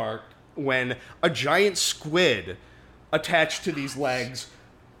by a park when a giant squid attached to these legs,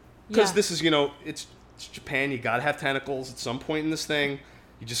 because Yeah. this is, it's Japan. You gotta have tentacles at some point in this thing.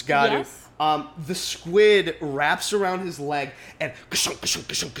 You just got Yes. to. The squid wraps around his leg and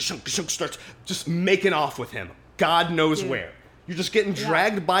starts just making off with him. God knows Dude. where. You're just getting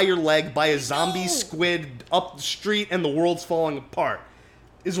dragged by your leg by a zombie squid up the street, and the world's falling apart.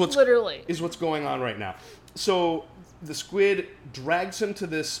 Is what's going on right now. So the squid drags him to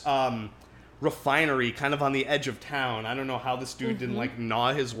this refinery, kind of on the edge of town. I don't know how this dude didn't like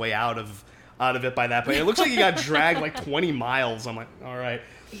gnaw his way out of it by that point. It looks like he got dragged like 20 miles. I'm like, all right.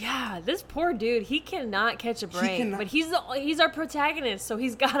 Yeah, this poor dude, he cannot catch a break. cannot- But he's our protagonist, so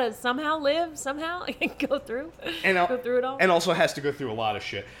he's got to somehow live, somehow go through it all. And also has to go through a lot of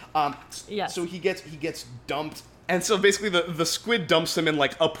shit. Yes. So he gets dumped, and so basically the squid dumps him in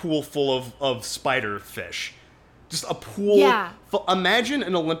like a pool full of spider fish. Just a pool. Yeah. Imagine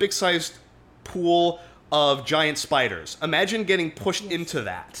an Olympic-sized pool of giant spiders. Imagine getting pushed into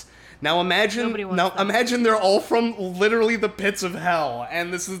that. Now imagine they're all from literally the pits of hell,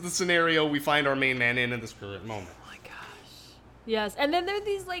 and this is the scenario we find our main man in this current moment. Oh my gosh. Yes, and then there are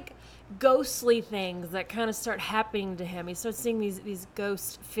these like ghostly things that kind of start happening to him. He starts seeing these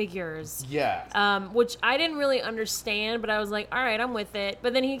ghost figures. Yeah. Which I didn't really understand, but I was like, all right, I'm with it.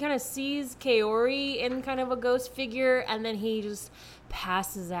 But then he kind of sees Kaori in kind of a ghost figure, and then he just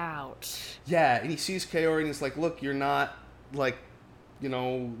passes out. Yeah, and he sees Kaori and he's like, look, you're not like,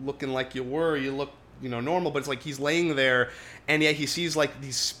 looking like you were. You look, normal, but it's like he's laying there, and he sees like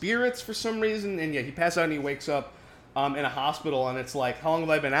these spirits for some reason, and he passes out and he wakes up in a hospital, and it's like, how long have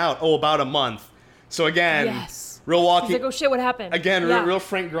I been out? Oh, about a month. So again, Yes. real walking. He's like, oh shit, what happened? Again, Yeah. real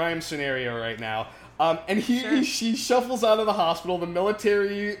Frank Grimes scenario right now. And he shuffles out of the hospital. The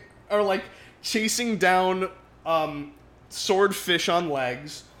military are like chasing down swordfish on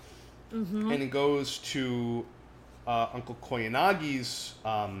legs, and he goes to Uncle Koyanagi's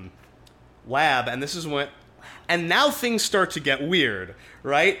lab, and this is when, and now things start to get weird,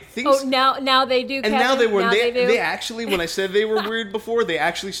 right? Things, now they do. and Kevin. now they were. do. They actually, when I said they were weird before, they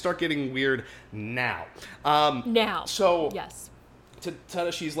actually start getting weird now. Now. So yes.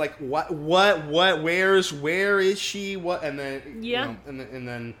 Tadashi's like, what, where is she, what, and then, and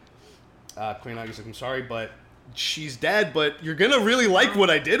then Koyanagi's like, I'm sorry, but she's dead, but you're gonna really like what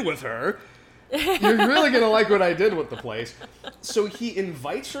I did with her. You're really gonna like what I did with the place. So he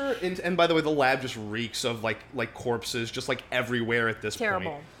invites her into, and by the way, the lab just reeks of like corpses, just like everywhere at this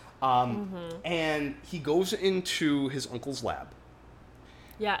Terrible. point. And he goes into his uncle's lab.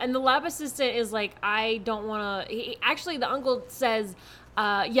 Yeah, and the lab assistant is like, I don't want to. Actually, the uncle says,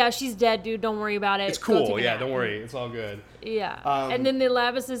 yeah, she's dead, dude. Don't worry about it. It's Go take cool. a Yeah, nap." don't worry. It's all good. Yeah. And then the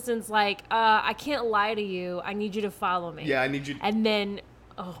lab assistant's like, I can't lie to you. I need you to follow me. Yeah, I need you. And then,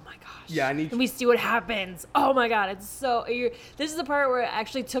 oh my gosh. Yeah, I need. And we see what happens. Oh my god, it's so. This is the part where it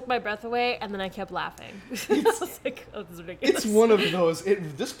actually took my breath away, and then I kept laughing. I was like, oh, this is ridiculous. It's one of those.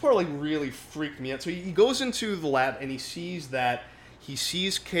 This part like really freaked me out. So he goes into the lab and he sees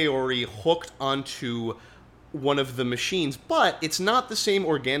Kaori hooked onto one of the machines, but it's not the same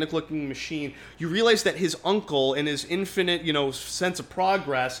organic looking machine. You realize that his uncle, in his infinite, sense of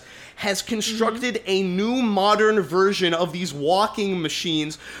progress, has constructed a new modern version of these walking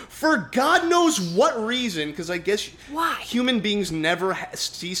machines for God knows what reason, because I guess Why? human beings never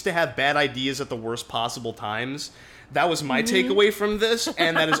cease to have bad ideas at the worst possible times. That was my takeaway from this,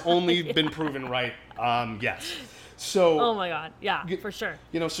 and that has only been proven right. Yes. So, oh my god, yeah, for sure.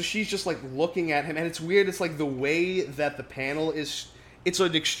 So she's just like looking at him, and it's weird. It's like the way that the panel is. It's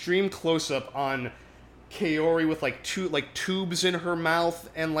an extreme close up on Kaori with like tubes in her mouth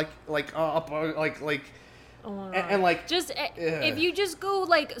and Oh my and, God. and like Just if you just go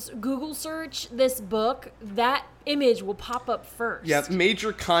like Google search this book, that image will pop up first. yeah,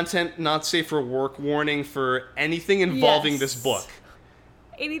 major content not safe for work warning for anything involving this book.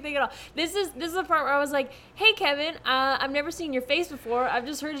 Anything at all. This is the part where I was like, "Hey, Kevin, I've never seen your face before. I've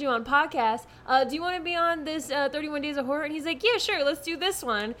just heard you on podcasts. Do you want to be on this 31 Days of Horror?" And he's like, "Yeah, sure. Let's do this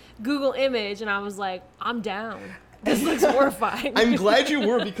one." Google image, and I was like, "I'm down. This looks horrifying." I'm glad you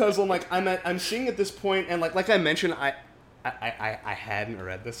were, because I'm seeing at this point, and like I mentioned, I hadn't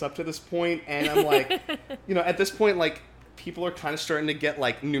read this up to this point, and I'm like, at this point, like, people are kind of starting to get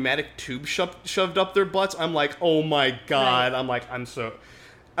like pneumatic tubes shoved up their butts. I'm like, oh my god. Right. I'm like, I'm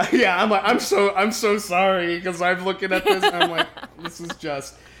so sorry, because I'm looking at this and I'm like,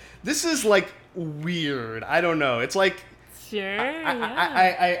 this is like weird. I don't know. It's like Sure.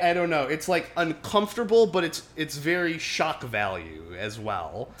 Yeah. I don't know. It's like uncomfortable, but it's very shock value as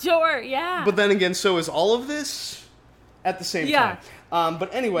well. Sure. Yeah. But then again, so is all of this at the same time.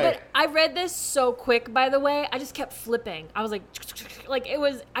 But anyway. But I read this so quick, by the way. I just kept flipping. I was like it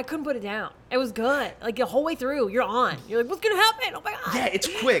was. I couldn't put it down. It was good. Like the whole way through, you're on. You're like, what's gonna happen? Oh my god. Yeah, it's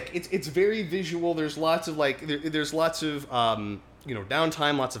quick. It's very visual. There's lots of there's lots of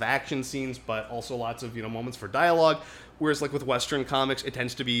downtime, lots of action scenes, but also lots of moments for dialogue. Whereas like with Western comics, it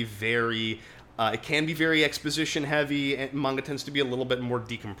tends to be very. It can be very exposition heavy, and manga tends to be a little bit more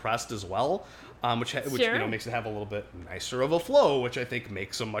decompressed as well, which Sure. Makes it have a little bit nicer of a flow, which I think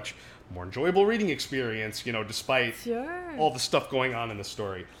makes a much more enjoyable reading experience. Despite Sure. all the stuff going on in the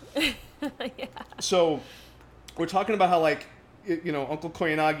story. Yeah. So we're talking about how Uncle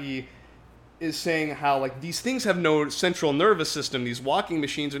Koyanagi is saying how like these things have no central nervous system, these walking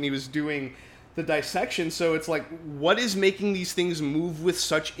machines, when he was doing the dissection. So it's like, what is making these things move with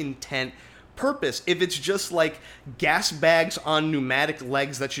such intent? Purpose, if it's just like gas bags on pneumatic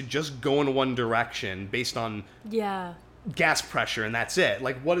legs that should just go in one direction based on gas pressure, and that's it.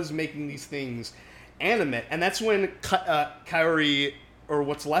 Like, what is making these things animate? And that's when Kaori, or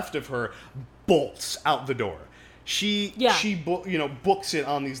what's left of her, bolts out the door. She books it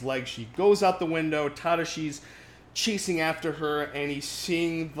on these legs. She goes out the window. Tadashi's chasing after her, and he's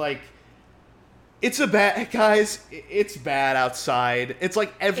seeing like. It's bad outside. It's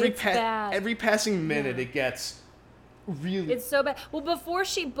like every passing minute it gets really... It's so bad. Well, before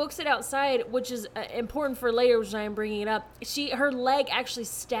she books it outside, which is important for later, which I am bringing it up, her leg actually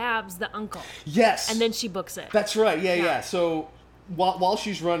stabs the uncle. Yes. And then she books it. That's right. Yeah. So while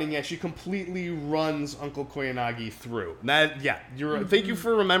she's running, she completely runs Uncle Koyanagi through. Thank you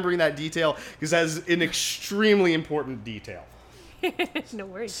for remembering that detail, because that is an extremely important detail. No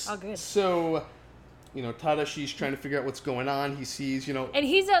worries. All good. So... Tadashi's trying to figure out what's going on. He sees, And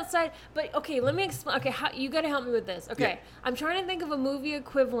he's outside. But, okay, let me explain. Okay, you got to help me with this. Okay, yeah. I'm trying to think of a movie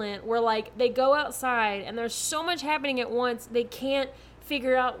equivalent where, like, they go outside and there's so much happening at once, they can't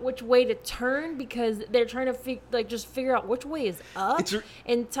figure out which way to turn because they're trying to, just figure out which way is up.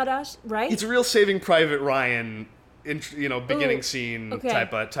 And Tadashi, right? It's a real Saving Private Ryan, beginning scene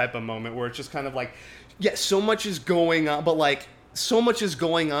type of moment where it's just kind of like, so much is going on, but, like, so much is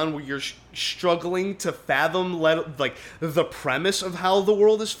going on where you're struggling to fathom the premise of how the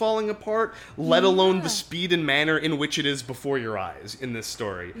world is falling apart, let alone the speed and manner in which it is before your eyes in this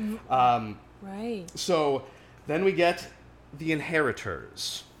story. Right. So then we get the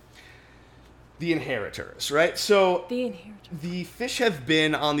Inheritors. Right? So the fish have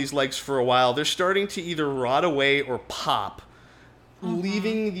been on these legs for a while. They're starting to either rot away or pop,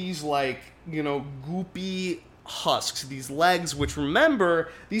 leaving these goopy husks, these legs, which, remember,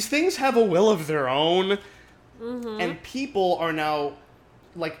 these things have a will of their own, and people are now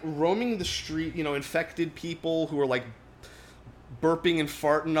roaming the street, infected people who are burping and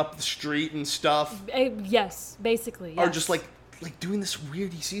farting up the street and stuff. Yes, basically, yes. Are just doing this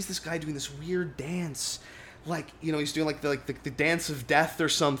weird, he sees this guy doing this weird dance, he's doing the dance of death or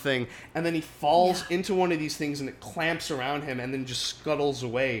something, and then he falls into one of these things and it clamps around him and then just scuttles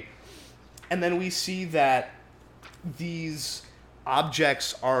away. And then we see that these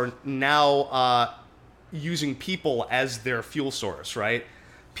objects are now using people as their fuel source, right?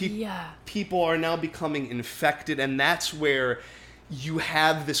 People are now becoming infected, and that's where you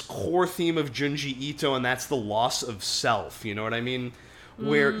have this core theme of Junji Ito, and that's the loss of self, you know what I mean?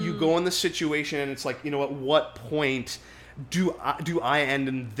 Where you go in the situation and it's like, at what point do I end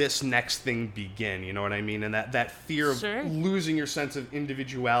and this next thing begin, you know what I mean? And that fear of losing your sense of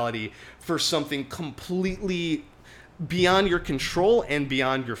individuality for something completely beyond your control and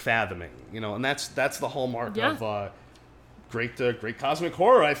beyond your fathoming, and that's the hallmark of great cosmic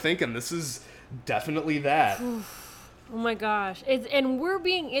horror, I think, and this is definitely that. Oh my gosh. And we're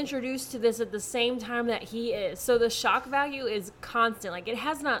being introduced to this at the same time that he is. So the shock value is constant. It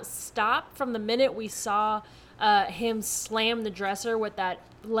has not stopped from the minute we saw him slam the dresser with that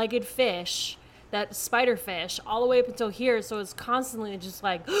legged fish, that spider fish, all the way up until here. So it's constantly just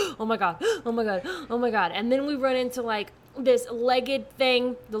like, oh my god, oh my god, oh my god. And then we run into this legged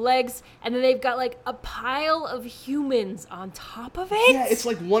thing, the legs, and then they've got a pile of humans on top of it. Yeah, it's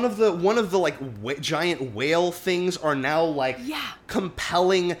one of the giant whale things are now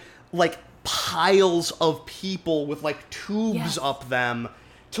compelling piles of people with tubes up them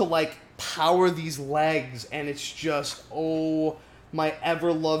to power these legs, and it's just my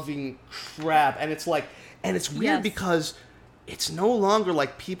ever-loving crap. And it's weird because it's no longer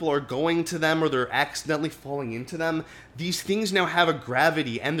people are going to them or they're accidentally falling into them. These things now have a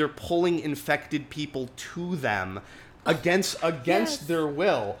gravity, and they're pulling infected people to them against Yes. their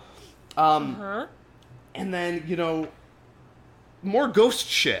will. And then, more ghost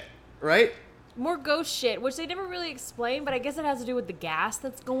shit, right? More ghost shit, which they never really explain, but I guess it has to do with the gas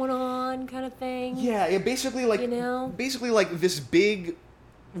that's going on, kind of thing. Yeah, basically like You this big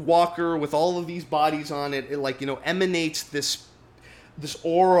walker with all of these bodies on it, emanates this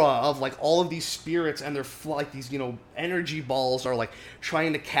aura of like all of these spirits, and they're like these energy balls are like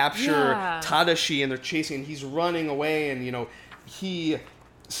trying to capture Tadashi, and they're chasing, and he's running away, and he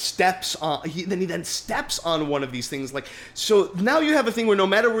steps on he then steps on one of these things, like, so now you have a thing where no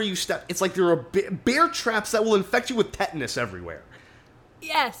matter where you step, it's like there are bear traps that will infect you with tetanus everywhere.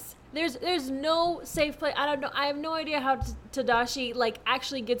 Yes. There's no safe place. I don't know. I have no idea how Tadashi like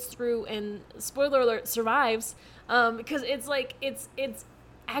actually gets through and, spoiler alert, survives. Because it's like it's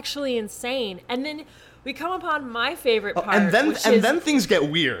actually insane. And then we come upon my favorite part, and then things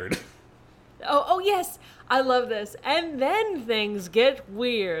get weird. Oh yes, I love this. And then things get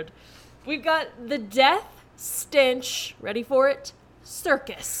weird. We've got the death stench. Ready for it?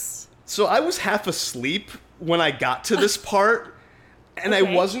 Circus. So I was half asleep when I got to this part. And Okay.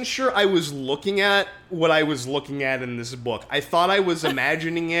 I wasn't sure I was looking at what I was looking at in this book. I thought I was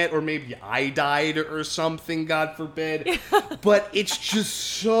imagining it, or maybe I died or something, God forbid. But it's just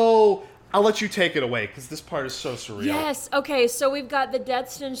so... I'll let you take it away, because this part is so surreal. Yes. Okay. So we've got the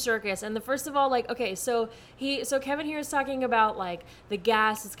Death Stench Circus, and first of all, like, okay, so Kevin here is talking about like the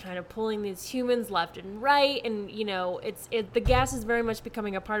gas is kind of pulling these humans left and right, and the gas is very much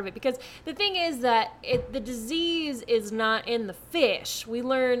becoming a part of it, because the thing is that the disease is not in the fish. We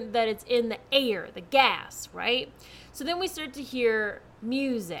learn that it's in the air, the gas, right? So then we start to hear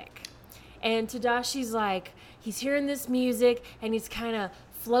music, and Tadashi's like, he's hearing this music, and he's kind of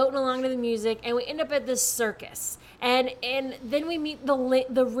floating along to the music, and we end up at this circus, and then we meet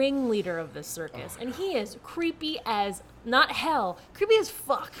the ringleader of the circus, and he is creepy as not hell, creepy as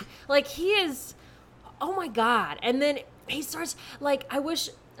fuck. Like, he is, oh my god. And then he starts, like,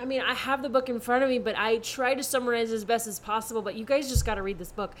 I have the book in front of me, but I try to summarize as best as possible, but you guys just got to read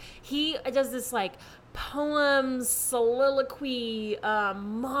this book. He does this like poem, soliloquy,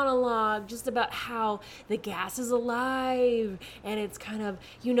 monologue, just about how the gas is alive, and it's kind of,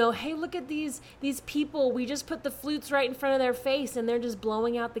 hey, look at these people. We just put the flutes right in front of their face, and they're just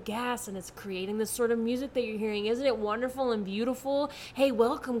blowing out the gas, and it's creating this sort of music that you're hearing. Isn't it wonderful and beautiful? Hey,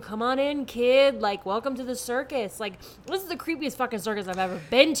 welcome, come on in, kid. Like, welcome to the circus. Like, this is the creepiest fucking circus I've ever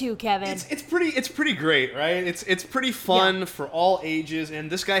been to, Kevin. It's pretty great, right? It's pretty fun for all ages, and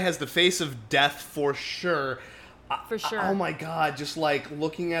this guy has the face of death for sure. For sure. Oh my god, just like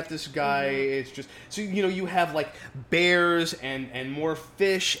looking at this guy, it's just, so you have like bears and more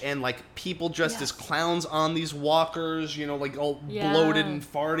fish, and like people dressed as clowns on these walkers, like all bloated and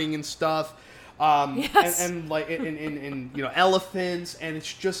farting and stuff. And like in elephants, and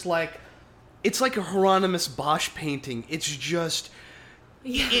it's just like, it's like a Hieronymus Bosch painting. It's just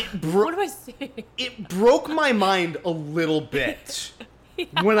What am I saying? It broke my mind a little bit.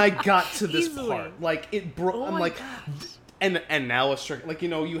 When I got to this Easily. part, like, it broke. Oh I'm my like, gosh. and now a circus, like,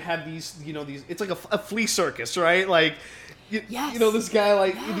 you have these, these. It's like a flea circus, right? Like, Yes. This guy,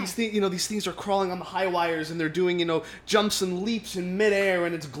 like, these things, these things are crawling on the high wires, and they're doing, jumps and leaps in midair,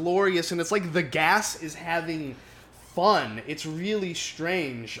 and it's glorious, and it's like the gas is having fun. It's really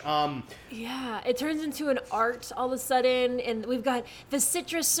strange. It turns into an art all of a sudden, and we've got the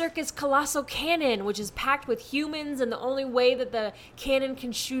Citrus Circus Colossal Cannon, which is packed with humans, and the only way that the cannon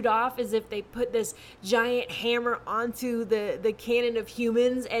can shoot off is if they put this giant hammer onto the cannon of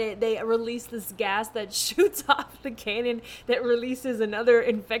humans, and they release this gas that shoots off the cannon that releases another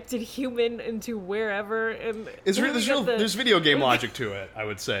infected human into wherever. And there's video game logic to it, I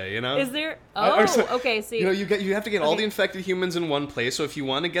would say. Is there? Okay. See, you have to get all the infected humans in one place. So if you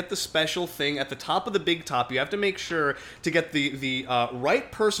want to get the special thing at the top of the big top, you have to make sure to get the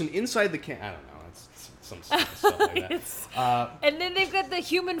right person inside the can. I don't know. It's some stuff like that. And then they've got the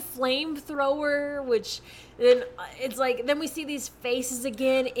human flamethrower, which then it's like, then we see these faces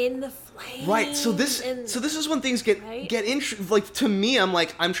again in the flames. Right. So this is when things get like, to me,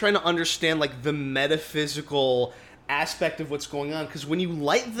 I'm trying to understand like the metaphysical aspect of what's going on, because when you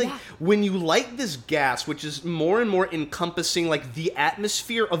light this gas, which is more and more encompassing like the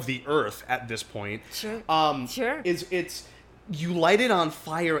atmosphere of the earth at this point, it's you light it on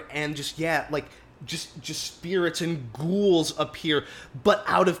fire, and just spirits and ghouls appear, but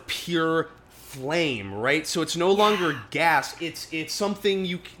out of pure flame, right? So it's no longer gas, it's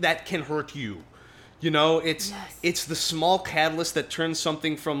something that can hurt you. You know, it's the small catalyst that turns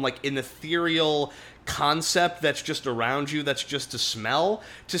something from like an ethereal concept that's just around you, that's just a smell,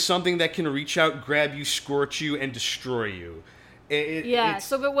 to something that can reach out, grab you, scorch you, and destroy you.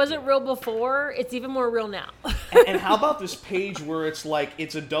 So if it wasn't real before, it's even more real now. And how about this page where it's like,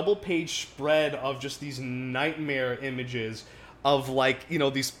 it's a double page spread of just these nightmare images of like, you know,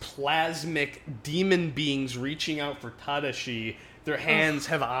 these plasmic demon beings reaching out for Tadashi. Their hands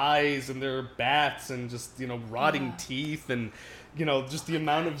have eyes and they're bats and just, you know, rotting teeth, and, you know, just the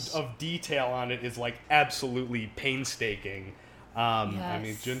amount of detail on it is like absolutely painstaking. I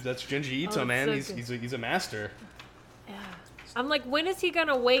mean, that's Junji Ito, man. So he's a master. Yeah. I'm like, when is he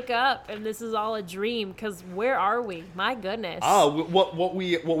gonna wake up and this is all a dream? Because where are we? My goodness. Oh, what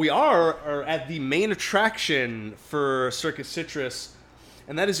we are at the main attraction for Circus Citrus,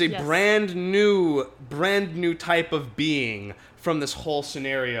 and that is a brand new type of being from this whole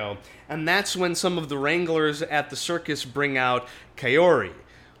scenario. And that's when some of the wranglers at the circus bring out Kaori,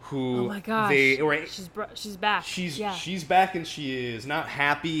 who, oh my gosh, she's back. She's back, and she is not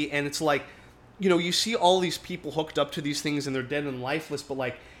happy. And it's like, you know, you see all these people hooked up to these things and they're dead and lifeless, but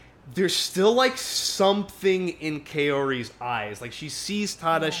like, there's still like something in Kaori's eyes. Like, she sees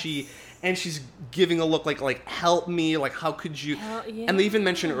Tadashi and she's giving a look like help me, like how could you? And they even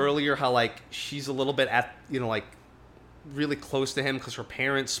mentioned earlier how like she's a little bit at, you know, like really close to him because her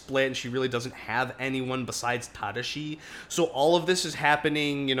parents split and she really doesn't have anyone besides Tadashi. So all of this is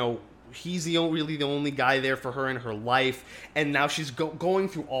happening, you know, he's really the only guy there for her in her life, and now she's going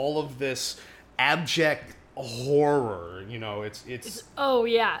through all of this abject horror. You know, it's oh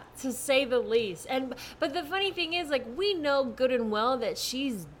yeah, to say the least. But the funny thing is, like, we know good and well that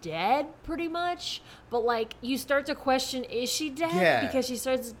she's dead pretty much, but like, you start to question, is she dead? Because she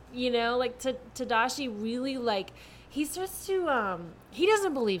starts, you know, like, Tadashi really, like, he starts to he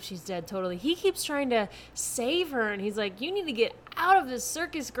doesn't believe she's dead totally. He keeps trying to save her, and he's like, you need to get out of this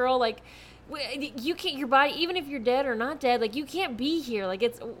circus, girl. Like, you can't, your body, even if you're dead or not dead, like, you can't be here. Like,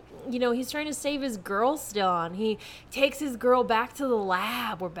 it's, you know, he's trying to save his girl still, and he takes his girl back to the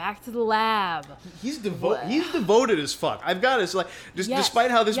lab. We're back to the lab. He's devoted as fuck. I've got to, like,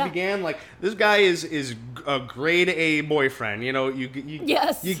 despite how this began, like, this guy is a grade A boyfriend. You know,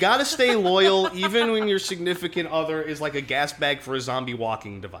 you got to stay loyal even when your significant other is like a gas bag for a zombie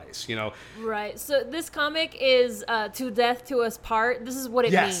walking device, you know. Right. So this comic is To Death Do Us Part. This is what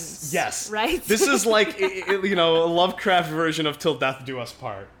it means. Yes. Right? This is like, you know, a Lovecraft version of Till Death Do Us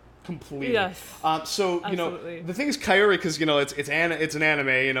Part. Completely. Yes. So, you know, the thing is, Kaori, because, you know, it's an anime,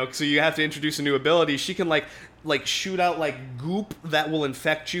 you know, so you have to introduce a new ability. She can like shoot out like goop that will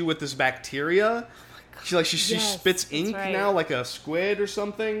infect you with this bacteria. She spits ink now, like a squid or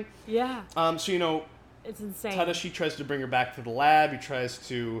something. Yeah. So, you know, it's insane. Tadashi tries to bring her back to the lab. He tries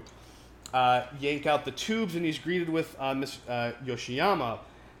to yank out the tubes, and he's greeted with Miss Yoshiyama,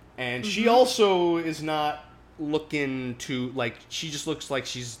 and she also is not looking to, like, she just looks like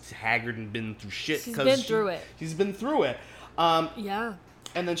she's haggard and been through shit. She's been through it. She's been through it. Yeah.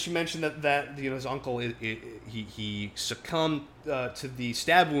 And then she mentioned that you know, his uncle, he succumbed to the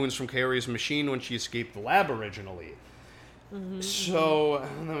stab wounds from Kaori's machine when she escaped the lab originally. So,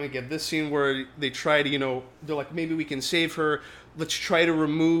 then we get this scene where they try to, you know, they're like, maybe we can save her. Let's try to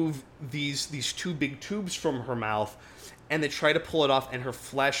remove these two big tubes from her mouth. And they try to pull it off, and her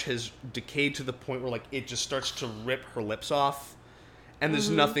flesh has decayed to the point where, like, it just starts to rip her lips off. And there's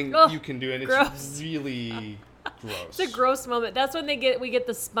nothing you can do, and it's really gross. It's a gross moment. That's when we get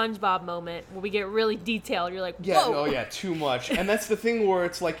the SpongeBob moment where we get really detailed. You're like, whoa. Yeah, no, yeah, too much. And that's the thing where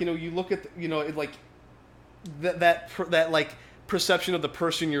it's like, you know, you look at, you know, it, like, that like perception of the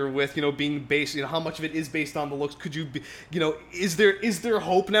person you're with, you know, being based, you know, how much of it is based on the looks. Could you be, you know, is there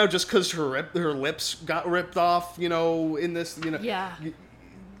hope now just because her lips got ripped off, you know, in this, you know,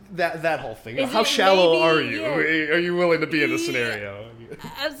 that whole thing. You know, how shallow are you? Are you willing to be in this scenario?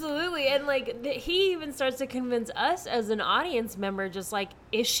 Absolutely. And like, he even starts to convince us as an audience member, just like,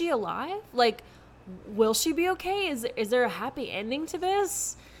 is she alive? Like, will she be okay? Is there a happy ending to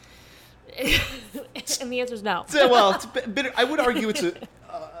this? And the answer is no. Well, it's bitter. I would argue it's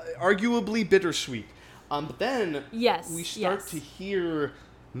arguably bittersweet. But then we start to hear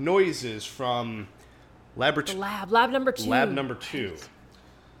noises from lab number 2. Lab number 2.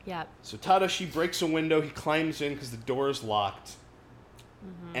 Yeah. So Tadashi breaks a window. He climbs in because the door is locked.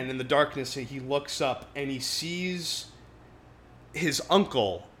 And in the darkness, he looks up and he sees his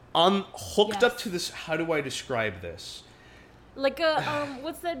uncle hooked up to this. How do I describe this? Like a,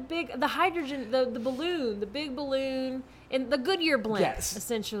 what's that big, the hydrogen, the balloon, the big balloon, and the Goodyear blimp,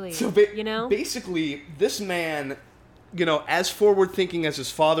 essentially. So you know? Basically, this man as forward-thinking as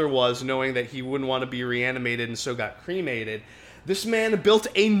his father was, knowing that he wouldn't want to be reanimated and so got cremated, this man built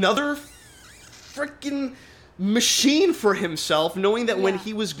another freaking machine for himself, knowing that when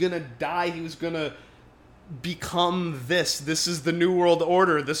he was gonna die, he was gonna become this. This is the New World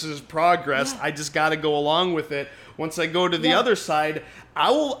Order. This is progress. I just gotta go along with it. Once I go to the other side,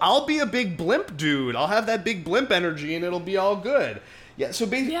 I'll be a big blimp dude. I'll have that big blimp energy, and it'll be all good. Yeah. So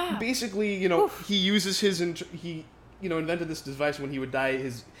basically, he uses he invented this device. When he would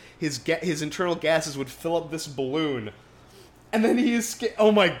die, his internal gases would fill up this balloon, and then he escaped.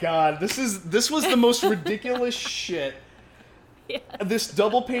 Oh my God! This was the most ridiculous shit. Yeah. This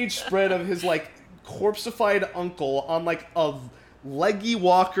double-page spread of his corpseified uncle on a leggy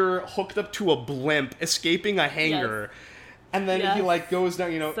walker hooked up to a blimp, escaping a hangar, and then he goes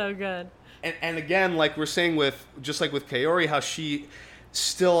down. So good. And again, like we're saying with Kaori, how she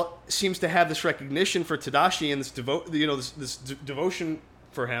still seems to have this recognition for Tadashi and this devotion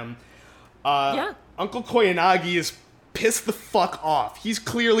for him. Uncle Koyanagi is pissed the fuck off. He's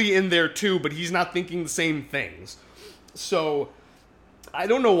clearly in there too, but he's not thinking the same things. So I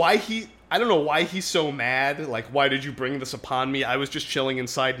don't know why he's so mad. Like, why did you bring this upon me? I was just chilling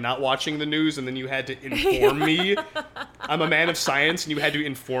inside, not watching the news, and then you had to inform me. I'm a man of science, and you had to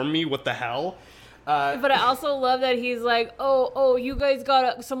inform me. What the hell? But I also love that he's like, oh, you guys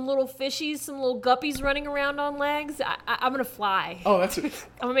got some little fishies, some little guppies running around on legs. I'm gonna fly. Oh, that's. I'm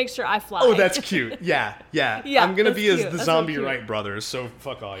gonna make sure I fly. Oh, that's cute. Yeah. I'm gonna be as the That's zombie so Wright brothers. So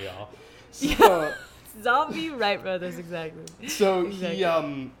fuck all y'all. So, Zombie Wright brothers, exactly. So he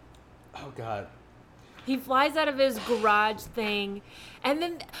oh God. He flies out of his garage thing, and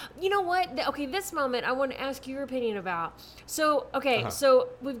then, you know what? Okay, this moment I want to ask your opinion about. So, so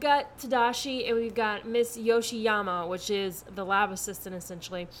we've got Tadashi and we've got Miss Yoshiyama, which is the lab assistant,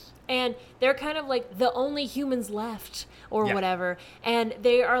 essentially. And they're kind of like the only humans left, or whatever. And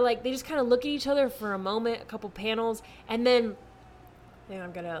they are like, they just kind of look at each other for a moment, a couple panels, and then,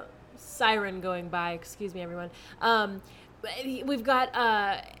 I've got a siren going by, excuse me, everyone. We've got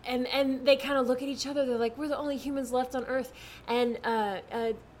and they kind of look at each other. They're like, we're the only humans left on Earth. And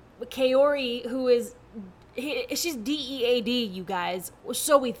Kaori, who is she's DEAD, you guys,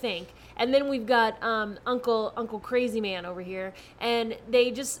 so we think. And then we've got Uncle Crazy Man over here, and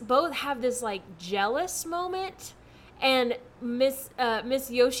they just both have this jealous moment. And Miss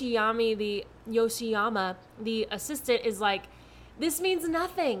Yoshiyama, the assistant, is like, this means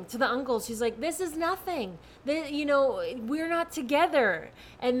nothing to the uncle. She's like, this is nothing. We're not together.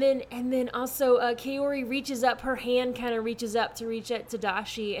 And then also Kaori reaches up, her hand kind of reaches up to reach at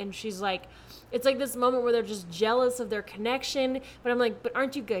Tadashi, and she's like, it's like this moment where they're just jealous of their connection. But I'm like, but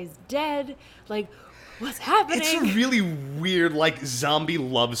aren't you guys dead? Like, what's happening? It's a really weird, zombie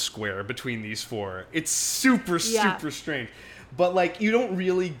love square between these four. It's super strange. But, you don't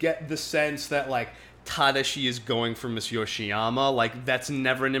really get the sense that, Tadashi is going for Miss Yoshiyama. That's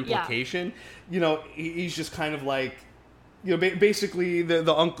never an implication. Yeah. He's just kind of basically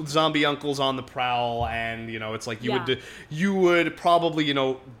the zombie uncle's on the prowl, and it's like you would probably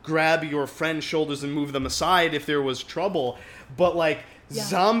grab your friend's shoulders and move them aside if there was trouble. But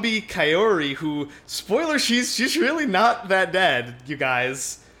zombie Kaori, who, spoiler, she's really not that dead, you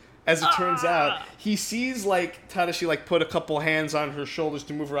guys. As it turns out, he sees Tadashi put a couple hands on her shoulders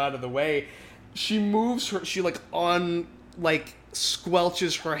to move her out of the way. She moves her, squelches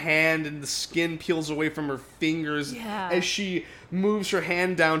her hand, and the skin peels away from her fingers as she moves her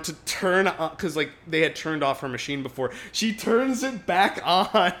hand down to turn on, because they had turned off her machine before. She turns it back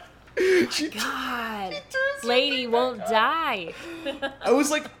on. God, lady won't die.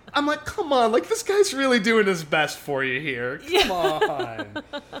 I'm like, come on, this guy's really doing his best for you here. Come on.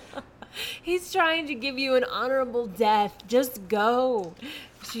 He's trying to give you an honorable death. Just go.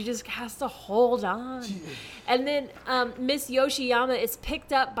 She just has to hold on. And then Miss Yoshiyama is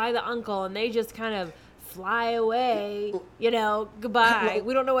picked up by the uncle, and they just kind of fly away. Goodbye.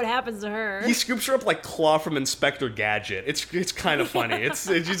 We don't know what happens to her. He scoops her up like Claw from Inspector Gadget. It's kind of funny.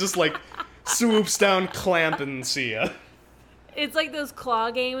 She just swoops down, clamp, and see ya. It's like those claw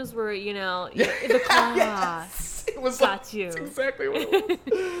games where, the claw. Yes. It was got you. That's exactly what it was.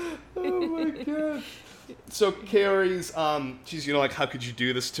 Oh my God. So Kaori's, she's, how could you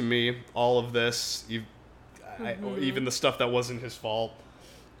do this to me? All of this, even the stuff that wasn't his fault.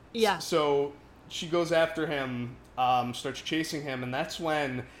 Yeah. So she goes after him, starts chasing him, and that's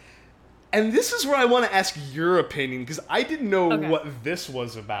when, and this is where I want to ask your opinion, because I didn't know what this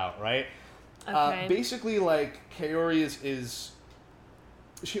was about, right? Okay. Basically, Kaori is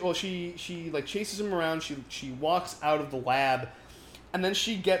she chases him around. She walks out of the lab, and then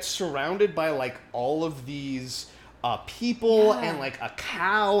she gets surrounded by all of these people and like a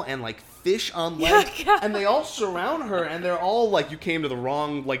cow and like fish on legs, and they all surround her, and they're all like, you came to the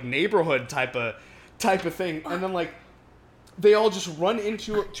wrong like neighborhood type of thing, and then like they all just run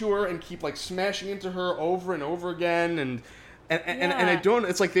into her and keep like smashing into her over and over again, and I don't.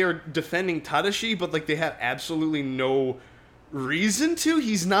 It's like they're defending Tadashi, but like they have absolutely no reason to.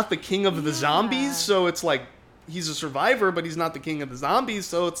 He's not the king of the zombies, so it's like he's a survivor, but he's not the king of the zombies,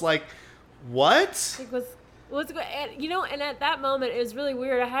 so it's like, what? And at that moment, it was really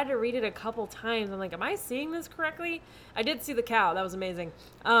weird. I had to read it a couple times. I'm like, am I seeing this correctly? I did see the cow. That was amazing.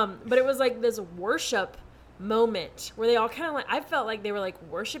 But it was like this worship moment where they all kind of like, I felt like they were like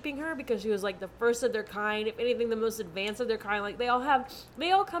worshiping her because she was like the first of their kind. If anything, the most advanced of their kind. Like they all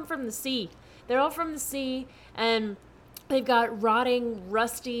come from the sea. They're all from the sea, and they've got rotting,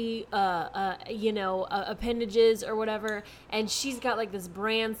 rusty, appendages or whatever. And she's got like this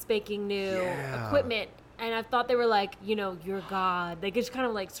brand spanking new equipment. And I thought they were like, you're God. They just kind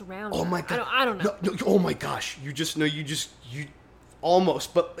of like surround her. Oh my God. I don't know. No, oh my gosh. You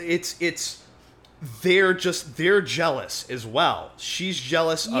almost, but it's, they're jealous as well. She's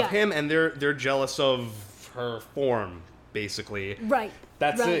jealous of him, and they're jealous of her form, basically. Right.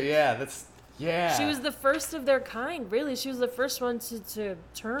 That's it. Yeah. Yeah. She was the first of their kind, really. She was the first one to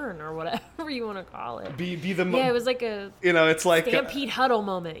turn, or whatever you want to call it. It was like a it's like Stampede Huddle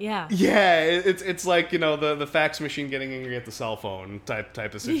moment. Yeah. Yeah, it's like the fax machine getting angry at the cell phone type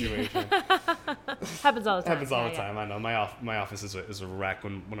of situation. Happens all the time. Happens all the time. I know my office is a wreck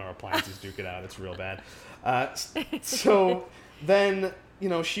when our appliances duke it out. It's real bad. So then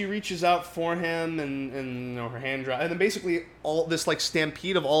she reaches out for him, and her hand drops, and then basically all this like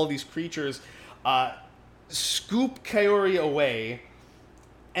stampede of all of these creatures scoop Kaori away,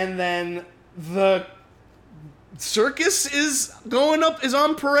 and then the circus is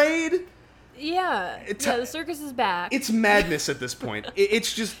on parade. Yeah, the circus is back. It's madness at this point.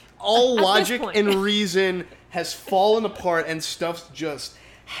 It's just all logic and reason has fallen apart, and stuff's just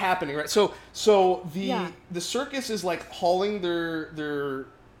happening, right? So the circus is like hauling their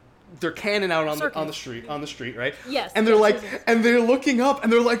cannon out on the street, right? Yes. And they're and they're looking up,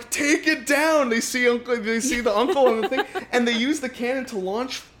 and they're like, take it down. They see the uncle on the thing, and they use the cannon to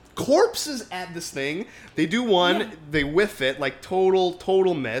launch corpses at this thing. They do one, they whiff it, like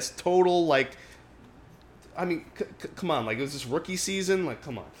total miss, total like. I mean, come on, like it was this rookie season, like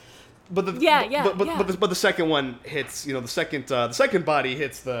come on. But the second one hits, the second body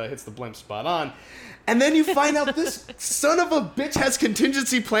hits the blimp spot on, and then you find out this son of a bitch has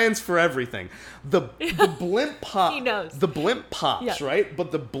contingency plans for everything. The blimp pops. He knows. The blimp pops, right?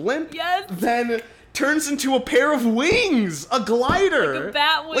 But the blimp then turns into a pair of wings, a glider, like a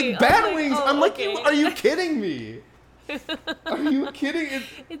bat wing. Like bat wings. I'm like, are you kidding me? Are you kidding?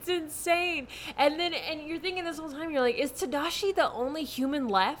 It's insane. And you're thinking this whole time, you're like, is Tadashi the only human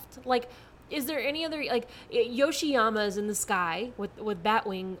left? Like, is there any other, like, Yoshiyama is in the sky with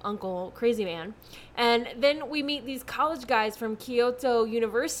Batwing Uncle Crazy Man. And then we meet these college guys from Kyoto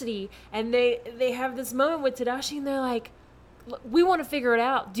University, and they have this moment with Tadashi, and they're like, we want to figure it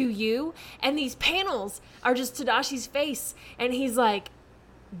out. Do you? And these panels are just Tadashi's face, and he's like,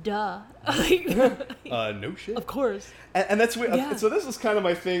 duh. No shit. Of course. And that's weird. Yeah. So this is kind of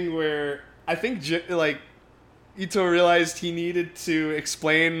my thing where I think like Ito realized he needed to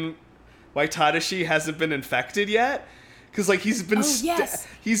explain why Tadashi hasn't been infected yet. Because like he's been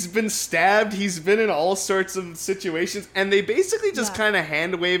he's been stabbed, he's been in all sorts of situations, and they basically just kind of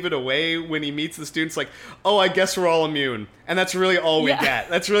hand wave it away when he meets the students. Like, oh, I guess we're all immune, and that's really all we get.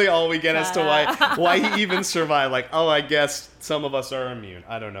 That's really all we get as to why he even survived. Like, oh, I guess some of us are immune.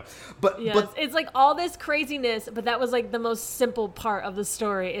 I don't know, but it's like all this craziness, but that was like the most simple part of the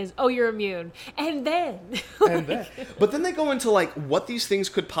story is, oh, you're immune, and then but then they go into like what these things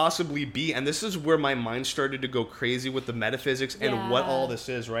could possibly be, and this is where my mind started to go crazy with the metaphysics and what all this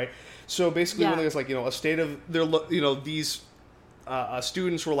is, right? So basically, one thing is like a state of these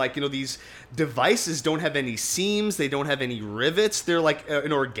students were like these devices don't have any seams, they don't have any rivets, they're like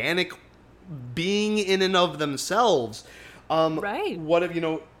an organic being in and of themselves. Right. What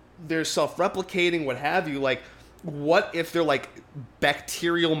if they're self-replicating, what have you? Like, what if they're like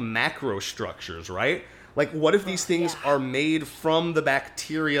bacterial macrostructures, right? Like, what if these things are made from the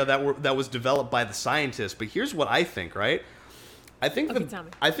bacteria that was developed by the scientists? But here's what I think, right? I think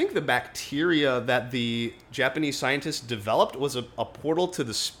the bacteria that the Japanese scientists developed was a portal to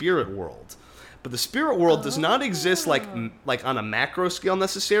the spirit world. But the spirit world does not exist like on a macro scale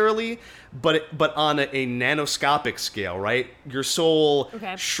necessarily, but on a nanoscopic scale, right? Your soul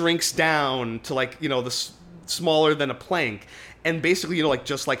shrinks down to like the smaller than a plank. And basically, you know, like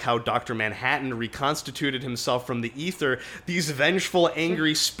just like how Dr. Manhattan reconstituted himself from the ether, these vengeful,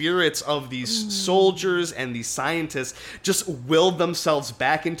 angry spirits of these soldiers and these scientists just willed themselves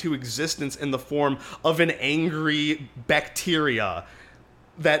back into existence in the form of an angry bacteria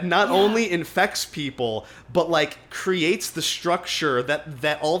that not only infects people, but like creates the structure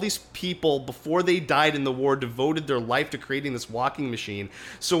that all these people before they died in the war devoted their life to creating this walking machine.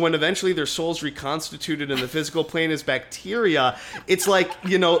 So when eventually their souls reconstituted in the physical plane as bacteria, it's like,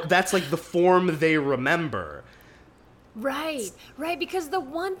 you know, that's like the form they remember. Right, because the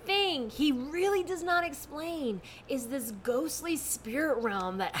one thing he really does not explain is this ghostly spirit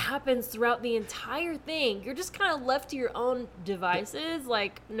realm that happens throughout the entire thing. You're just kind of left to your own devices,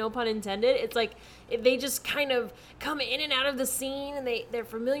 like, no pun intended. It's like they just kind of come in and out of the scene, and they're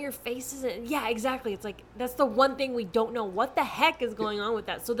familiar faces. And yeah, exactly. It's like, that's the one thing we don't know. What the heck is going on with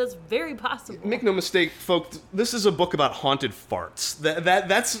that? So that's very possible. Make no mistake, folks, this is a book about haunted farts.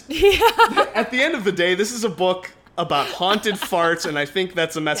 That's at the end of the day, this is a book about haunted farts, and I think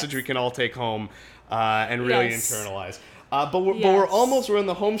that's a message we can all take home and really internalize. But we're in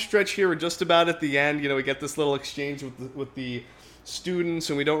the home stretch here. We're just about at the end. You know, we get this little exchange with the students,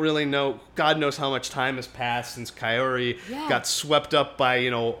 and we don't really know. God knows how much time has passed since Kaori got swept up by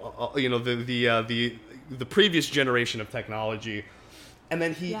the previous generation of technology, and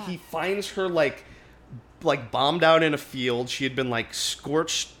then he finds her like bombed out in a field. She had been like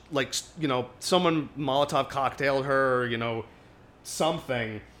scorched. Like, you know, someone Molotov cocktailed her, or, you know,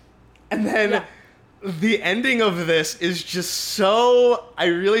 something. And then the ending of this is just so... I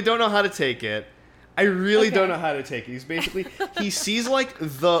really don't know how to take it. He's basically... he sees, like,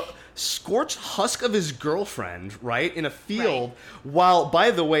 the scorched husk of his girlfriend, right, in a field. Right. While,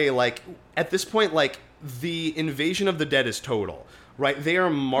 by the way, like, at this point, like, the invasion of the dead is total, right? They are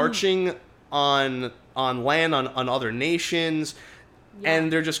marching on land, on other nations... Yeah.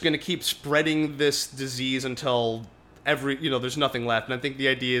 And they're just going to keep spreading this disease until there's nothing left. And I think the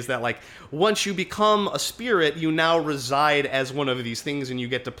idea is that, like, once you become a spirit, you now reside as one of these things and you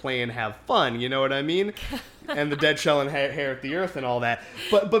get to play and have fun. You know what I mean? And the dead shall inherit the earth and all that.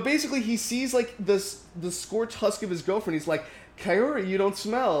 But basically he sees, like, the scorched husk of his girlfriend. He's like, Kaori, you don't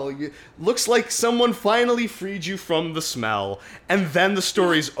smell. Looks like someone finally freed you from the smell. And then the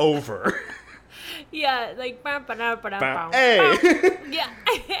story's over. Yeah, like... Hey! Yeah.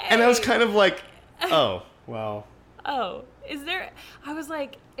 And I was kind of like, oh, well... Oh, I was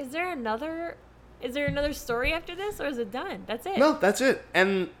like, is there another story after this, or is it done? That's it? No, that's it.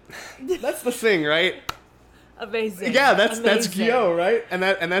 And that's the thing, right? Amazing. Yeah, that's Gyo, right? And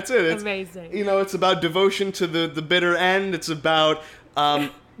that's it. It's amazing. You know, it's about devotion to the bitter end. It's about,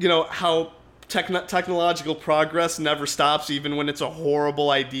 you know, how technological progress never stops, even when it's a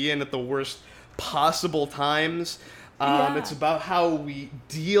horrible idea and at the worst possible times. It's about how we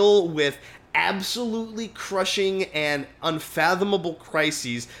deal with absolutely crushing and unfathomable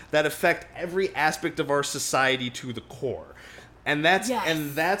crises that affect every aspect of our society to the core. And that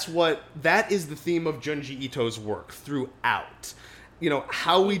is the theme of Junji Ito's work throughout. You know,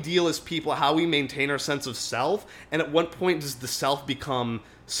 how we deal as people, how we maintain our sense of self, and at what point does the self become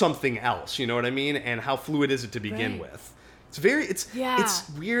something else, you know what I mean? And how fluid is it to begin with? It's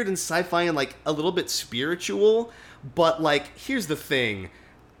weird and sci-fi and, like, a little bit spiritual, but, like, here's the thing.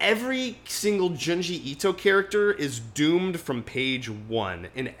 Every single Junji Ito character is doomed from page 1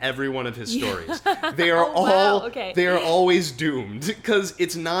 in every one of his stories. They are they are always doomed, because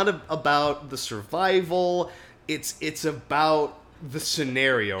it's not about the survival, it's about the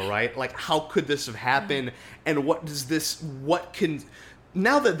scenario, right? Like, how could this have happened, and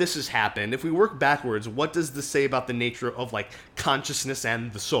now that this has happened, if we work backwards, what does this say about the nature of, like, consciousness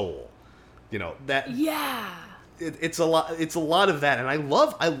and the soul? You know, that... Yeah. It's a lot of that, and I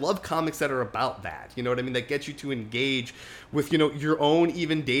love comics that are about that, you know what I mean, that get you to engage with, you know, your own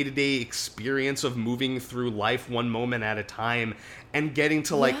even day-to-day experience of moving through life one moment at a time and getting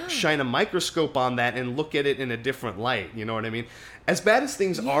to, like, shine a microscope on that and look at it in a different light, you know what I mean? As bad as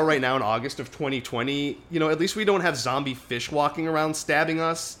things are right now in August of 2020, you know, at least we don't have zombie fish walking around stabbing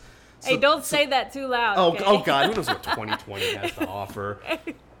us. Hey, don't say that too loud. Oh God, who knows what 2020 has to offer?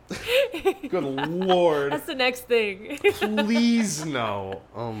 Good Lord. That's the next thing. Please no.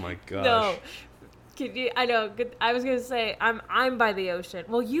 Oh my gosh. No. I know. I was gonna say I'm by the ocean.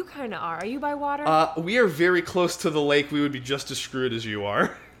 Well, you kind of are. Are you by water? We are very close to the lake. We would be just as screwed as you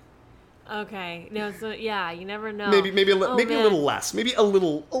are. Okay. No. So yeah, you never know. Maybe a little less. Maybe a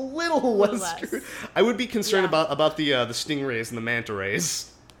little less screwed. I would be concerned about the stingrays and the manta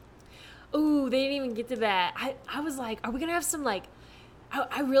rays. Ooh, they didn't even get to that. I was like, are we gonna have some, like,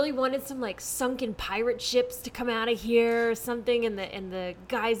 I really wanted some like sunken pirate ships to come out of here or something, and the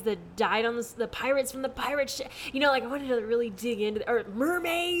guys that died on the pirates from the pirate ship. Like I wanted to really dig into, or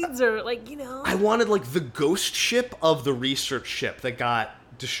mermaids, or like I wanted like the ghost ship of the research ship that got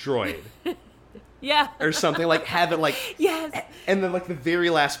destroyed. Yeah. Or something, like have it like yes. And then like the very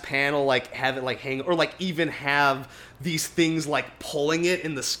last panel, like have it like hang, or like even have these things like pulling it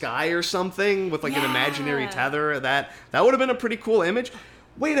in the sky or something with like an imaginary tether. That would have been a pretty cool image.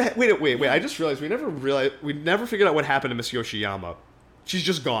 Wait! I just realized we never figured out what happened to Miss Yoshiyama. She's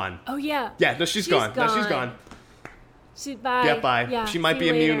just gone. Oh yeah. Yeah, no, she's gone. No, she's gone. Bye. Yeah, bye. Yeah, she might be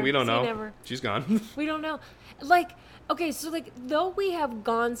immune. We don't know. Never. She's gone. We don't know. Like, okay, so like though we have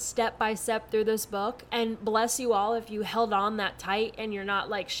gone step by step through this book, and bless you all if you held on that tight and you're not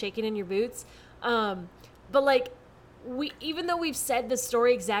like shaking in your boots, but like even though we've said the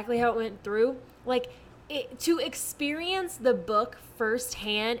story exactly how it went through, like to experience the book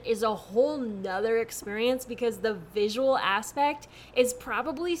firsthand is a whole nother experience, because the visual aspect is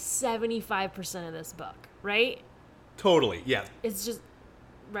probably 75% of this book, right? Totally, yeah. It's just,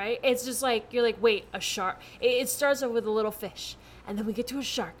 right? It's just like, you're like, wait, a shark. It starts off with a little fish, and then we get to a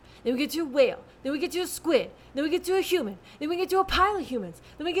shark, then we get to a whale, then we get to a squid, then we get to a human, then we get to a pile of humans,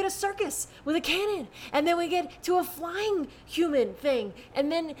 then we get a circus with a cannon, and then we get to a flying human thing,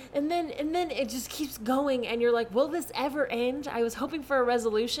 and then it just keeps going, and you're like, will this ever end? I was hoping for a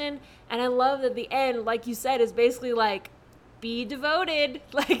resolution, and I love that the end, like you said, is basically like, be devoted,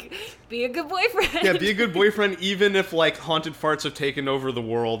 like, be a good boyfriend. Yeah, be a good boyfriend, even if, like, haunted farts have taken over the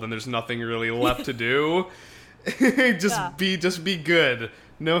world and there's nothing really left to do. just be good.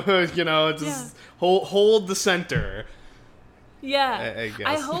 No, just hold the center. Yeah. I guess.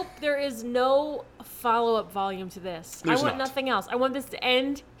 I hope there is no follow-up volume to this. I want nothing else. I want this to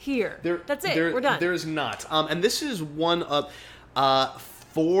end here. That's it. We're done. There's not. And this is one of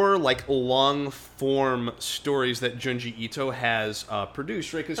 4 like long form stories that Junji Ito has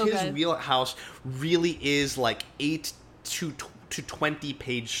produced, right? Because his wheelhouse really is like 8 to 20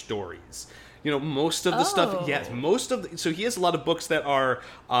 page stories. Most of the stuff, so he has a lot of books that are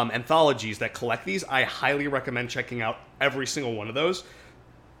anthologies that collect these. I highly recommend checking out every single one of those.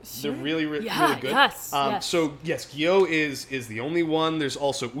 They're really good. Yes. So yes, Gyo is the only one. There's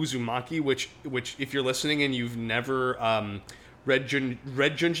also Uzumaki, which if you're listening and you've never read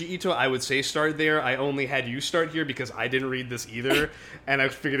Junji Ito, I would say start there. I only had you start here because I didn't read this either, and I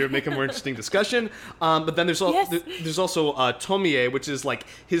figured it would make a more interesting discussion. But then there's also Tomie, which is like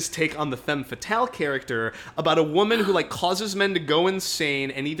his take on the femme fatale character, about a woman who like causes men to go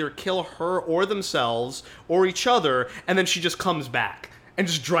insane and either kill her or themselves or each other, and then she just comes back and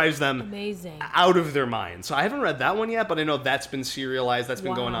just drives them out of their mind. So I haven't read that one yet, but I know that's been serialized. That's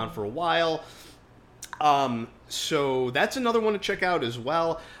been going on for a while. So that's another one to check out as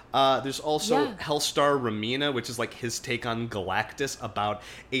well. There's also Hellstar Ramina, which is like his take on Galactus, about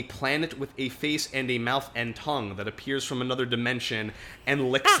a planet with a face and a mouth and tongue that appears from another dimension and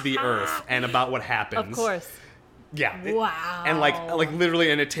licks the Earth, and about what happens. Of course. Yeah. Wow. And like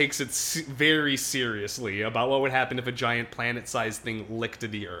literally, and it takes it very seriously about what would happen if a giant planet-sized thing licked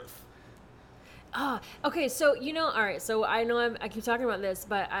the Earth. Okay, so, all right, so I know I keep talking about this,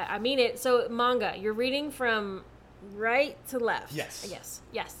 but I mean it. So, manga, you're reading from right to left. Yes. I guess.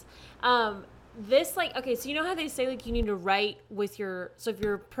 Yes. This, like, okay, so you know how they say, like, you need to write with so if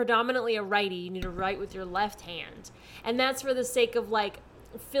you're predominantly a righty, you need to write with your left hand. And that's for the sake of, like,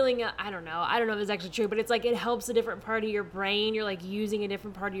 filling up, I don't know if it's actually true, but it's like it helps a different part of your brain. You're like using a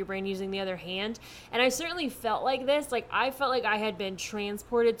different part of your brain using the other hand. And I certainly felt like this. Like, I felt like I had been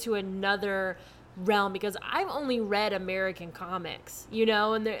transported to another realm, because I've only read American comics,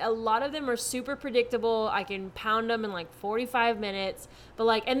 and a lot of them are super predictable. I can pound them in like 45 minutes, but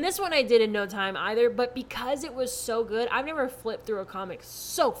like, and this one I did in no time either, but because it was so good, I've never flipped through a comic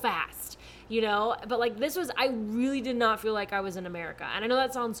so fast, but like this was, I really did not feel like I was in America. And I know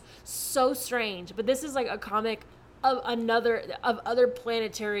that sounds so strange, but this is like a comic of other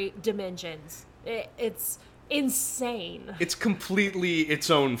planetary dimensions. It's insane. It's completely its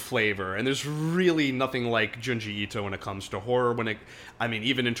own flavor, and there's really nothing like Junji Ito when it comes to horror.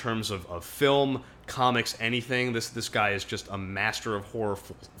 Even in terms of film, comics, anything, this guy is just a master of horror.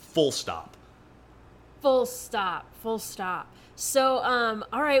 Full stop. Full stop. So,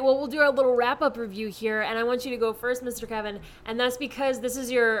 all right, well, we'll do our little wrap-up review here, and I want you to go first, Mr. Kevin, and that's because this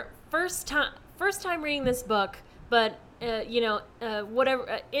is your first time reading this book, but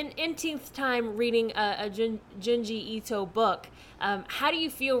whatever, in 10th time reading a Junji Ito book. How do you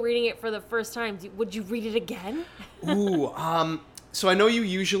feel reading it for the first time? Would you read it again? Ooh, So I know you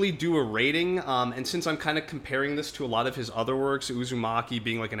usually do a rating, and since I'm kind of comparing this to a lot of his other works, Uzumaki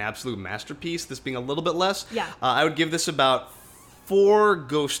being like an absolute masterpiece, this being a little bit less, I would give this about 4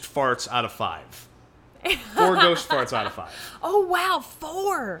 ghost farts out of 5. 4 ghost farts out of 5. Oh wow,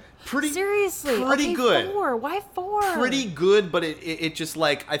 4. Seriously, pretty good. 4. Why 4? Pretty good, but it just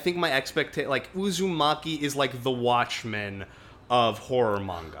like I think my expectation, like Uzumaki is like the Watchmen of horror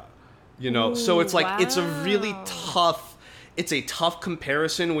manga, Ooh, so it's like wow. it's a really tough. It's a tough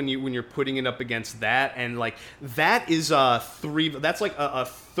comparison when you're putting it up against that, and like that is 3. That's like a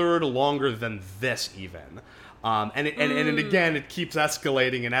third longer than this even, and again it keeps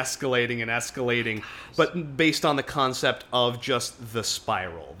escalating and escalating and escalating, but based on the concept of just the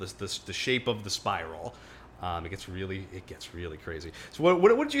spiral, the shape of the spiral. It gets really crazy. So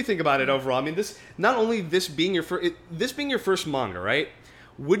what did you think about it overall? I mean, this being your first manga, right?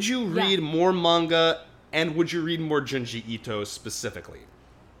 Would you read more manga? And would you read more Junji Ito specifically?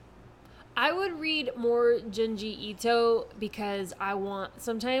 I would read more Junji Ito because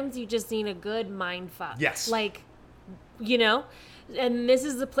sometimes you just need a good mindfuck. Yes. Like, and this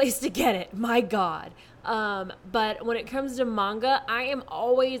is the place to get it. My God. But when it comes to manga, I'm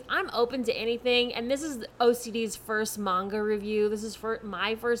open to anything. And this is OCD's first manga review. This is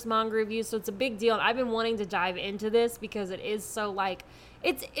my first manga review. So it's a big deal. I've been wanting to dive into this because it is so like,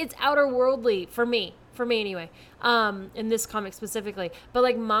 it's outer worldly for me anyway, in this comic specifically, but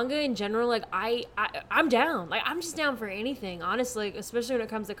like manga in general, like I'm down, like I'm just down for anything, honestly, especially when it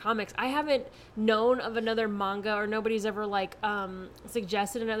comes to comics. I haven't known of another manga, or nobody's ever like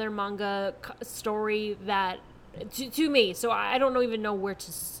suggested another manga story that to me, so I don't even know where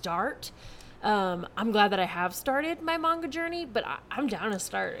to start. I'm glad that I have started my manga journey, but I'm down to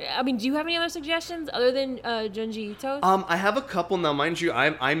start. I mean, do you have any other suggestions other than Junji Ito's? I have a couple now, mind you.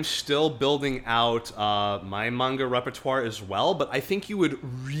 I'm still building out my manga repertoire as well, but I think you would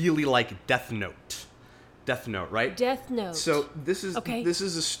really like Death Note. Death Note, right? Death Note. So this is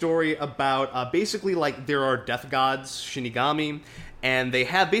a story about basically like there are death gods, Shinigami, and they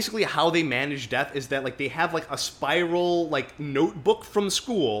have basically how they manage death is that like they have like a spiral like notebook from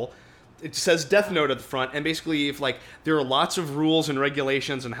school. It says Death Note at the front, and basically if like there are lots of rules and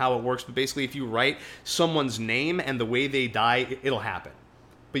regulations and how it works, but basically if you write someone's name and the way they die, it'll happen.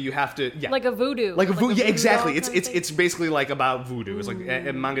 But you have to, like a voodoo. Like a voodoo, yeah, exactly. It's basically like about voodoo. It's like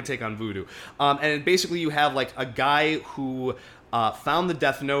a manga take on voodoo. And basically you have like a guy who found the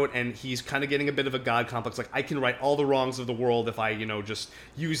Death Note, and he's kind of getting a bit of a god complex. Like, I can right all the wrongs of the world if I, just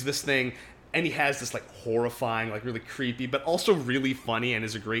use this thing. And he has this, like, horrifying, like, really creepy, but also really funny and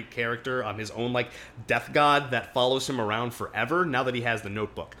is a great character, his own, like, death god that follows him around forever now that he has the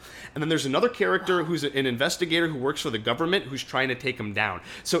notebook. And then there's another character who's an investigator who works for the government who's trying to take him down.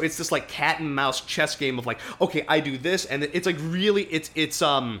 So it's this, like, cat and mouse chess game of, like, okay, I do this, and it's, like, really, it's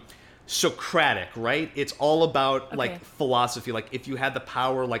Socratic, right? It's all about, like, philosophy. Like, if you had the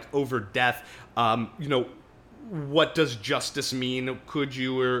power, like, over death, what does justice mean? Could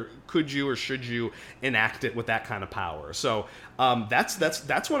you or should you enact it with that kind of power? So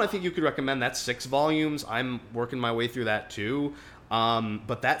that's one I think you could recommend. That's 6 volumes. I'm working my way through that too.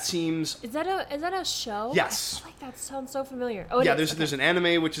 But that seems... Is that a show? Yes. I feel like that sounds so familiar. Oh, yeah, there's an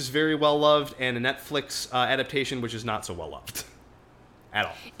anime which is very well loved, and a Netflix adaptation which is not so well loved. At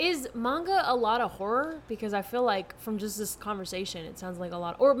all. Is manga a lot of horror? Because I feel like from just this conversation, it sounds like a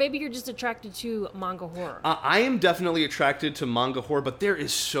lot. Or maybe you're just attracted to manga horror. I am definitely attracted to manga horror, but there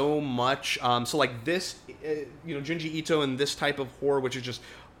is so much. So like this, Junji Ito and this type of horror, which is just,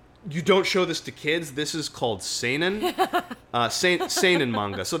 you don't show this to kids. This is called seinen, seinen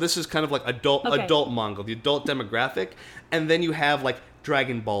manga. So this is kind of like adult manga, the adult demographic. And then you have like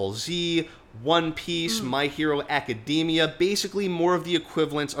Dragon Ball Z, One Piece, My Hero Academia, basically more of the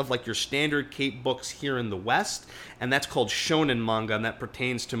equivalents of like your standard Cape books here in the West, and that's called shonen manga, and that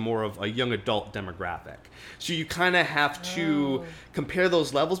pertains to more of a young adult demographic. So you kind of have to compare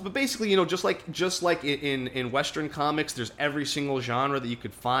those levels, but basically, just like in Western comics, there's every single genre that you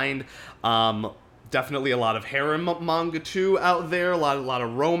could find. Definitely a lot of harem manga too out there, a lot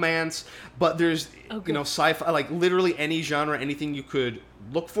of romance, but there's sci-fi, like literally any genre, anything you could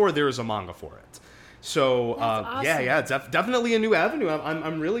look for, there is a manga for it. So awesome. it's definitely a new avenue.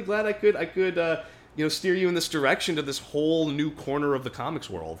 I'm really glad I could steer you in this direction to this whole new corner of the comics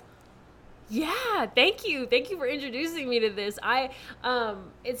world. Yeah, thank you for introducing me to this.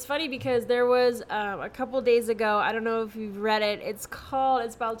 It's funny because there was a couple days ago, I don't know if you've read it, it's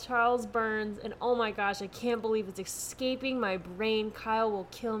about Charles Burns, and oh my gosh, I can't believe it's escaping my brain. Kyle will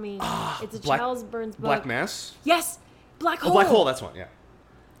kill me. It's a Charles Burns book. Black Mass? Yes, Black Hole. Black Hole, that's one, yeah.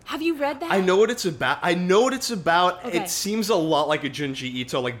 Have you read that? I know what it's about. Okay. It seems a lot like a Junji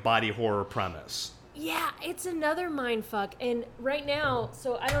Ito, like, body horror premise. Yeah, it's another mindfuck. And right now,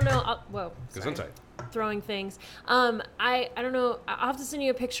 so I don't know. Gesundheit. Throwing things. I don't know. I'll have to send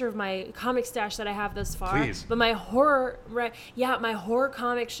you a picture of my comic stash that I have thus far. Please. But my horror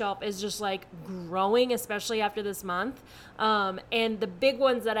comic shelf is just like growing, especially after this month. And the big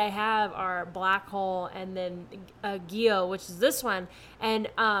ones that I have are Black Hole and then Gyo, which is this one. And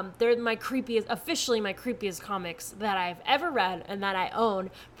they're officially my creepiest comics that I've ever read and that I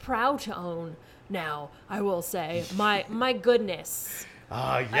own. Proud to own now, I will say. My goodness.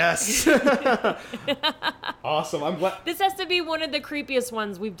 Ah, yes. Awesome. I'm glad. This has to be one of the creepiest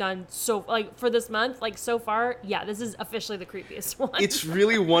ones we've done for this month, so far. Yeah, this is officially the creepiest one. It's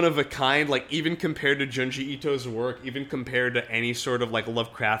really one of a kind, like, even compared to Junji Ito's work, even compared to any sort of, like,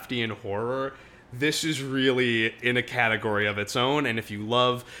 Lovecraftian horror, this is really in a category of its own. And if you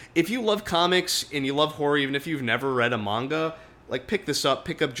love comics and you love horror, even if you've never read a manga, like, pick up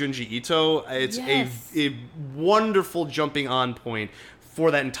Junji Ito. It's a wonderful jumping on point for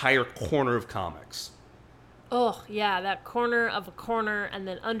that entire corner of comics. Oh, yeah, that corner of a corner, and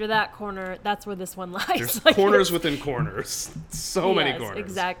then under that corner, that's where this one lies. There's corners within corners. So many corners.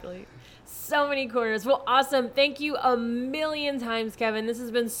 Exactly. So many corners. Well, awesome. Thank you a million times, Kevin. This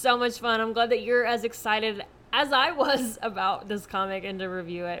has been so much fun. I'm glad that you're as excited as I was about this comic and to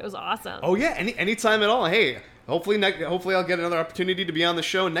review it. It was awesome. Oh, yeah, anytime at all. Hey, hopefully I'll get another opportunity to be on the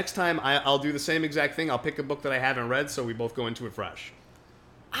show. Next time, I'll do the same exact thing. I'll pick a book that I haven't read, so we both go into it fresh.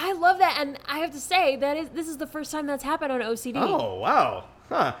 I love that, and I have to say this is the first time that's happened on OCD. Oh, wow.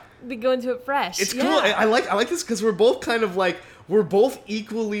 Huh. We go into it fresh. It's cool. I like this because we're both kind of like, we're both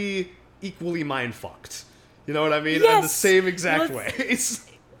equally mind fucked. You know what I mean? Yes. In the same exact ways.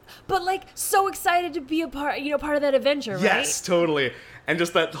 But like so excited to be a part of that adventure, right? Yes, totally. And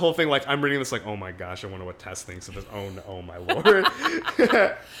just that whole thing, like, I'm reading this like, oh my gosh, I wonder what Tess thinks of this. Oh my lord.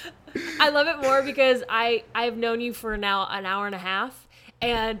 I love it more because I've known you for now an hour and a half,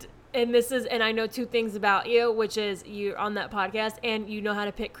 and I know two things about you, which is you're on that podcast and you know how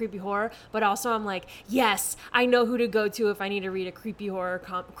to pick creepy horror, but also I'm like, yes, I know who to go to if I need to read a creepy horror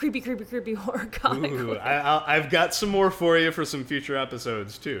creepy horror comic. Ooh, I've got some more for you for some future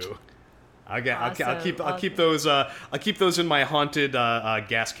episodes too. I'll keep those in my haunted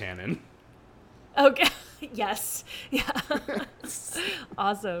gas cannon. Okay. Yes. Yeah.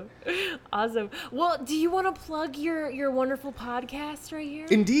 Awesome. Well, do you want to plug your wonderful podcast right here?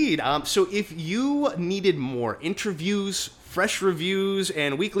 Indeed. So if you needed more interviews, fresh reviews,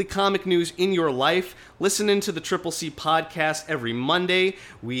 and weekly comic news in your life, listen into the Triple C podcast every Monday.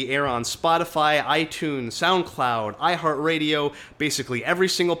 We air on Spotify, iTunes, SoundCloud, iHeartRadio, basically every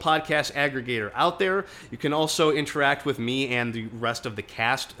single podcast aggregator out there. You can also interact with me and the rest of the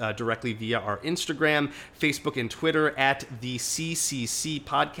cast directly via our Instagram, Facebook, and Twitter at the CCC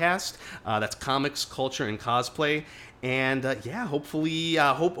Podcast. That's Comics, Culture, and Cosplay. And hopefully,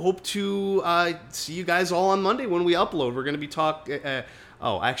 hope to see you guys all on Monday when we upload. We're going to be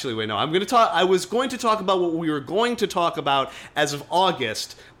I was going to talk about what we were going to talk about as of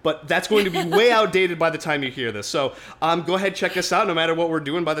August, but that's going to be way outdated by the time you hear this. So go ahead, check us out no matter what we're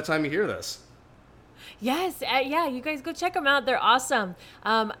doing by the time you hear this. Yes, you guys go check them out. They're awesome.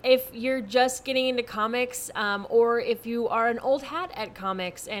 If you're just getting into comics, or if you are an old hat at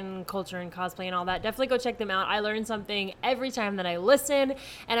comics and culture and cosplay and all that, definitely go check them out. I learn something every time that I listen,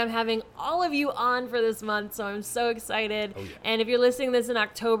 and I'm having all of you on for this month, so I'm so excited. Oh, yeah. And if you're listening to this in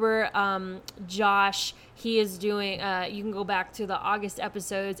October, Josh, he is doing, you can go back to the August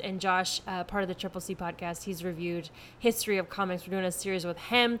episodes, and Josh, part of the Triple C podcast, he's reviewed History of Comics. We're doing a series with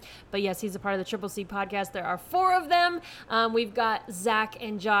him, but yes, he's a part of the Triple C podcast. There are 4 of them. We've got Zach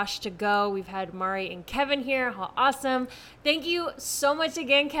and Josh to go. We've had Mari and Kevin here. How awesome. Thank you so much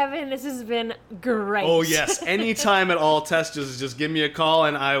again, Kevin. This has been great. Oh, yes. Anytime at all, Tess, just give me a call,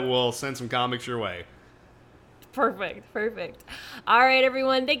 and I will send some comics your way. Perfect. All right,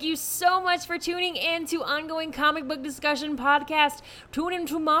 everyone. Thank you so much for tuning in to Ongoing Comic Book Discussion Podcast. Tune in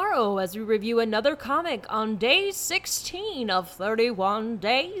tomorrow as we review another comic on day 16 of 31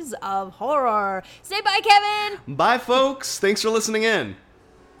 Days of Horror. Say bye, Kevin. Bye, folks. Thanks for listening in.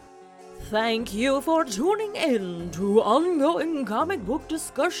 Thank you for tuning in to Ongoing Comic Book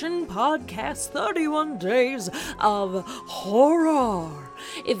Discussion Podcast 31 Days of Horror.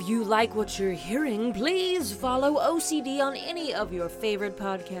 If you like what you're hearing, please follow OCD on any of your favorite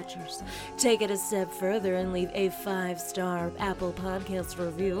podcatchers. Take it a step further and leave a 5-star Apple Podcast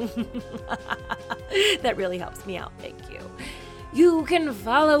review. That really helps me out. Thank you. You can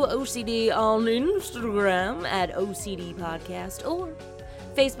follow OCD on Instagram at OCD Podcast or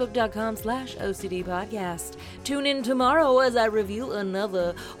Facebook.com/OCD Podcast. Tune in tomorrow as I review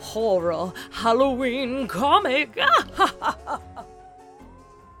another horror Halloween comic.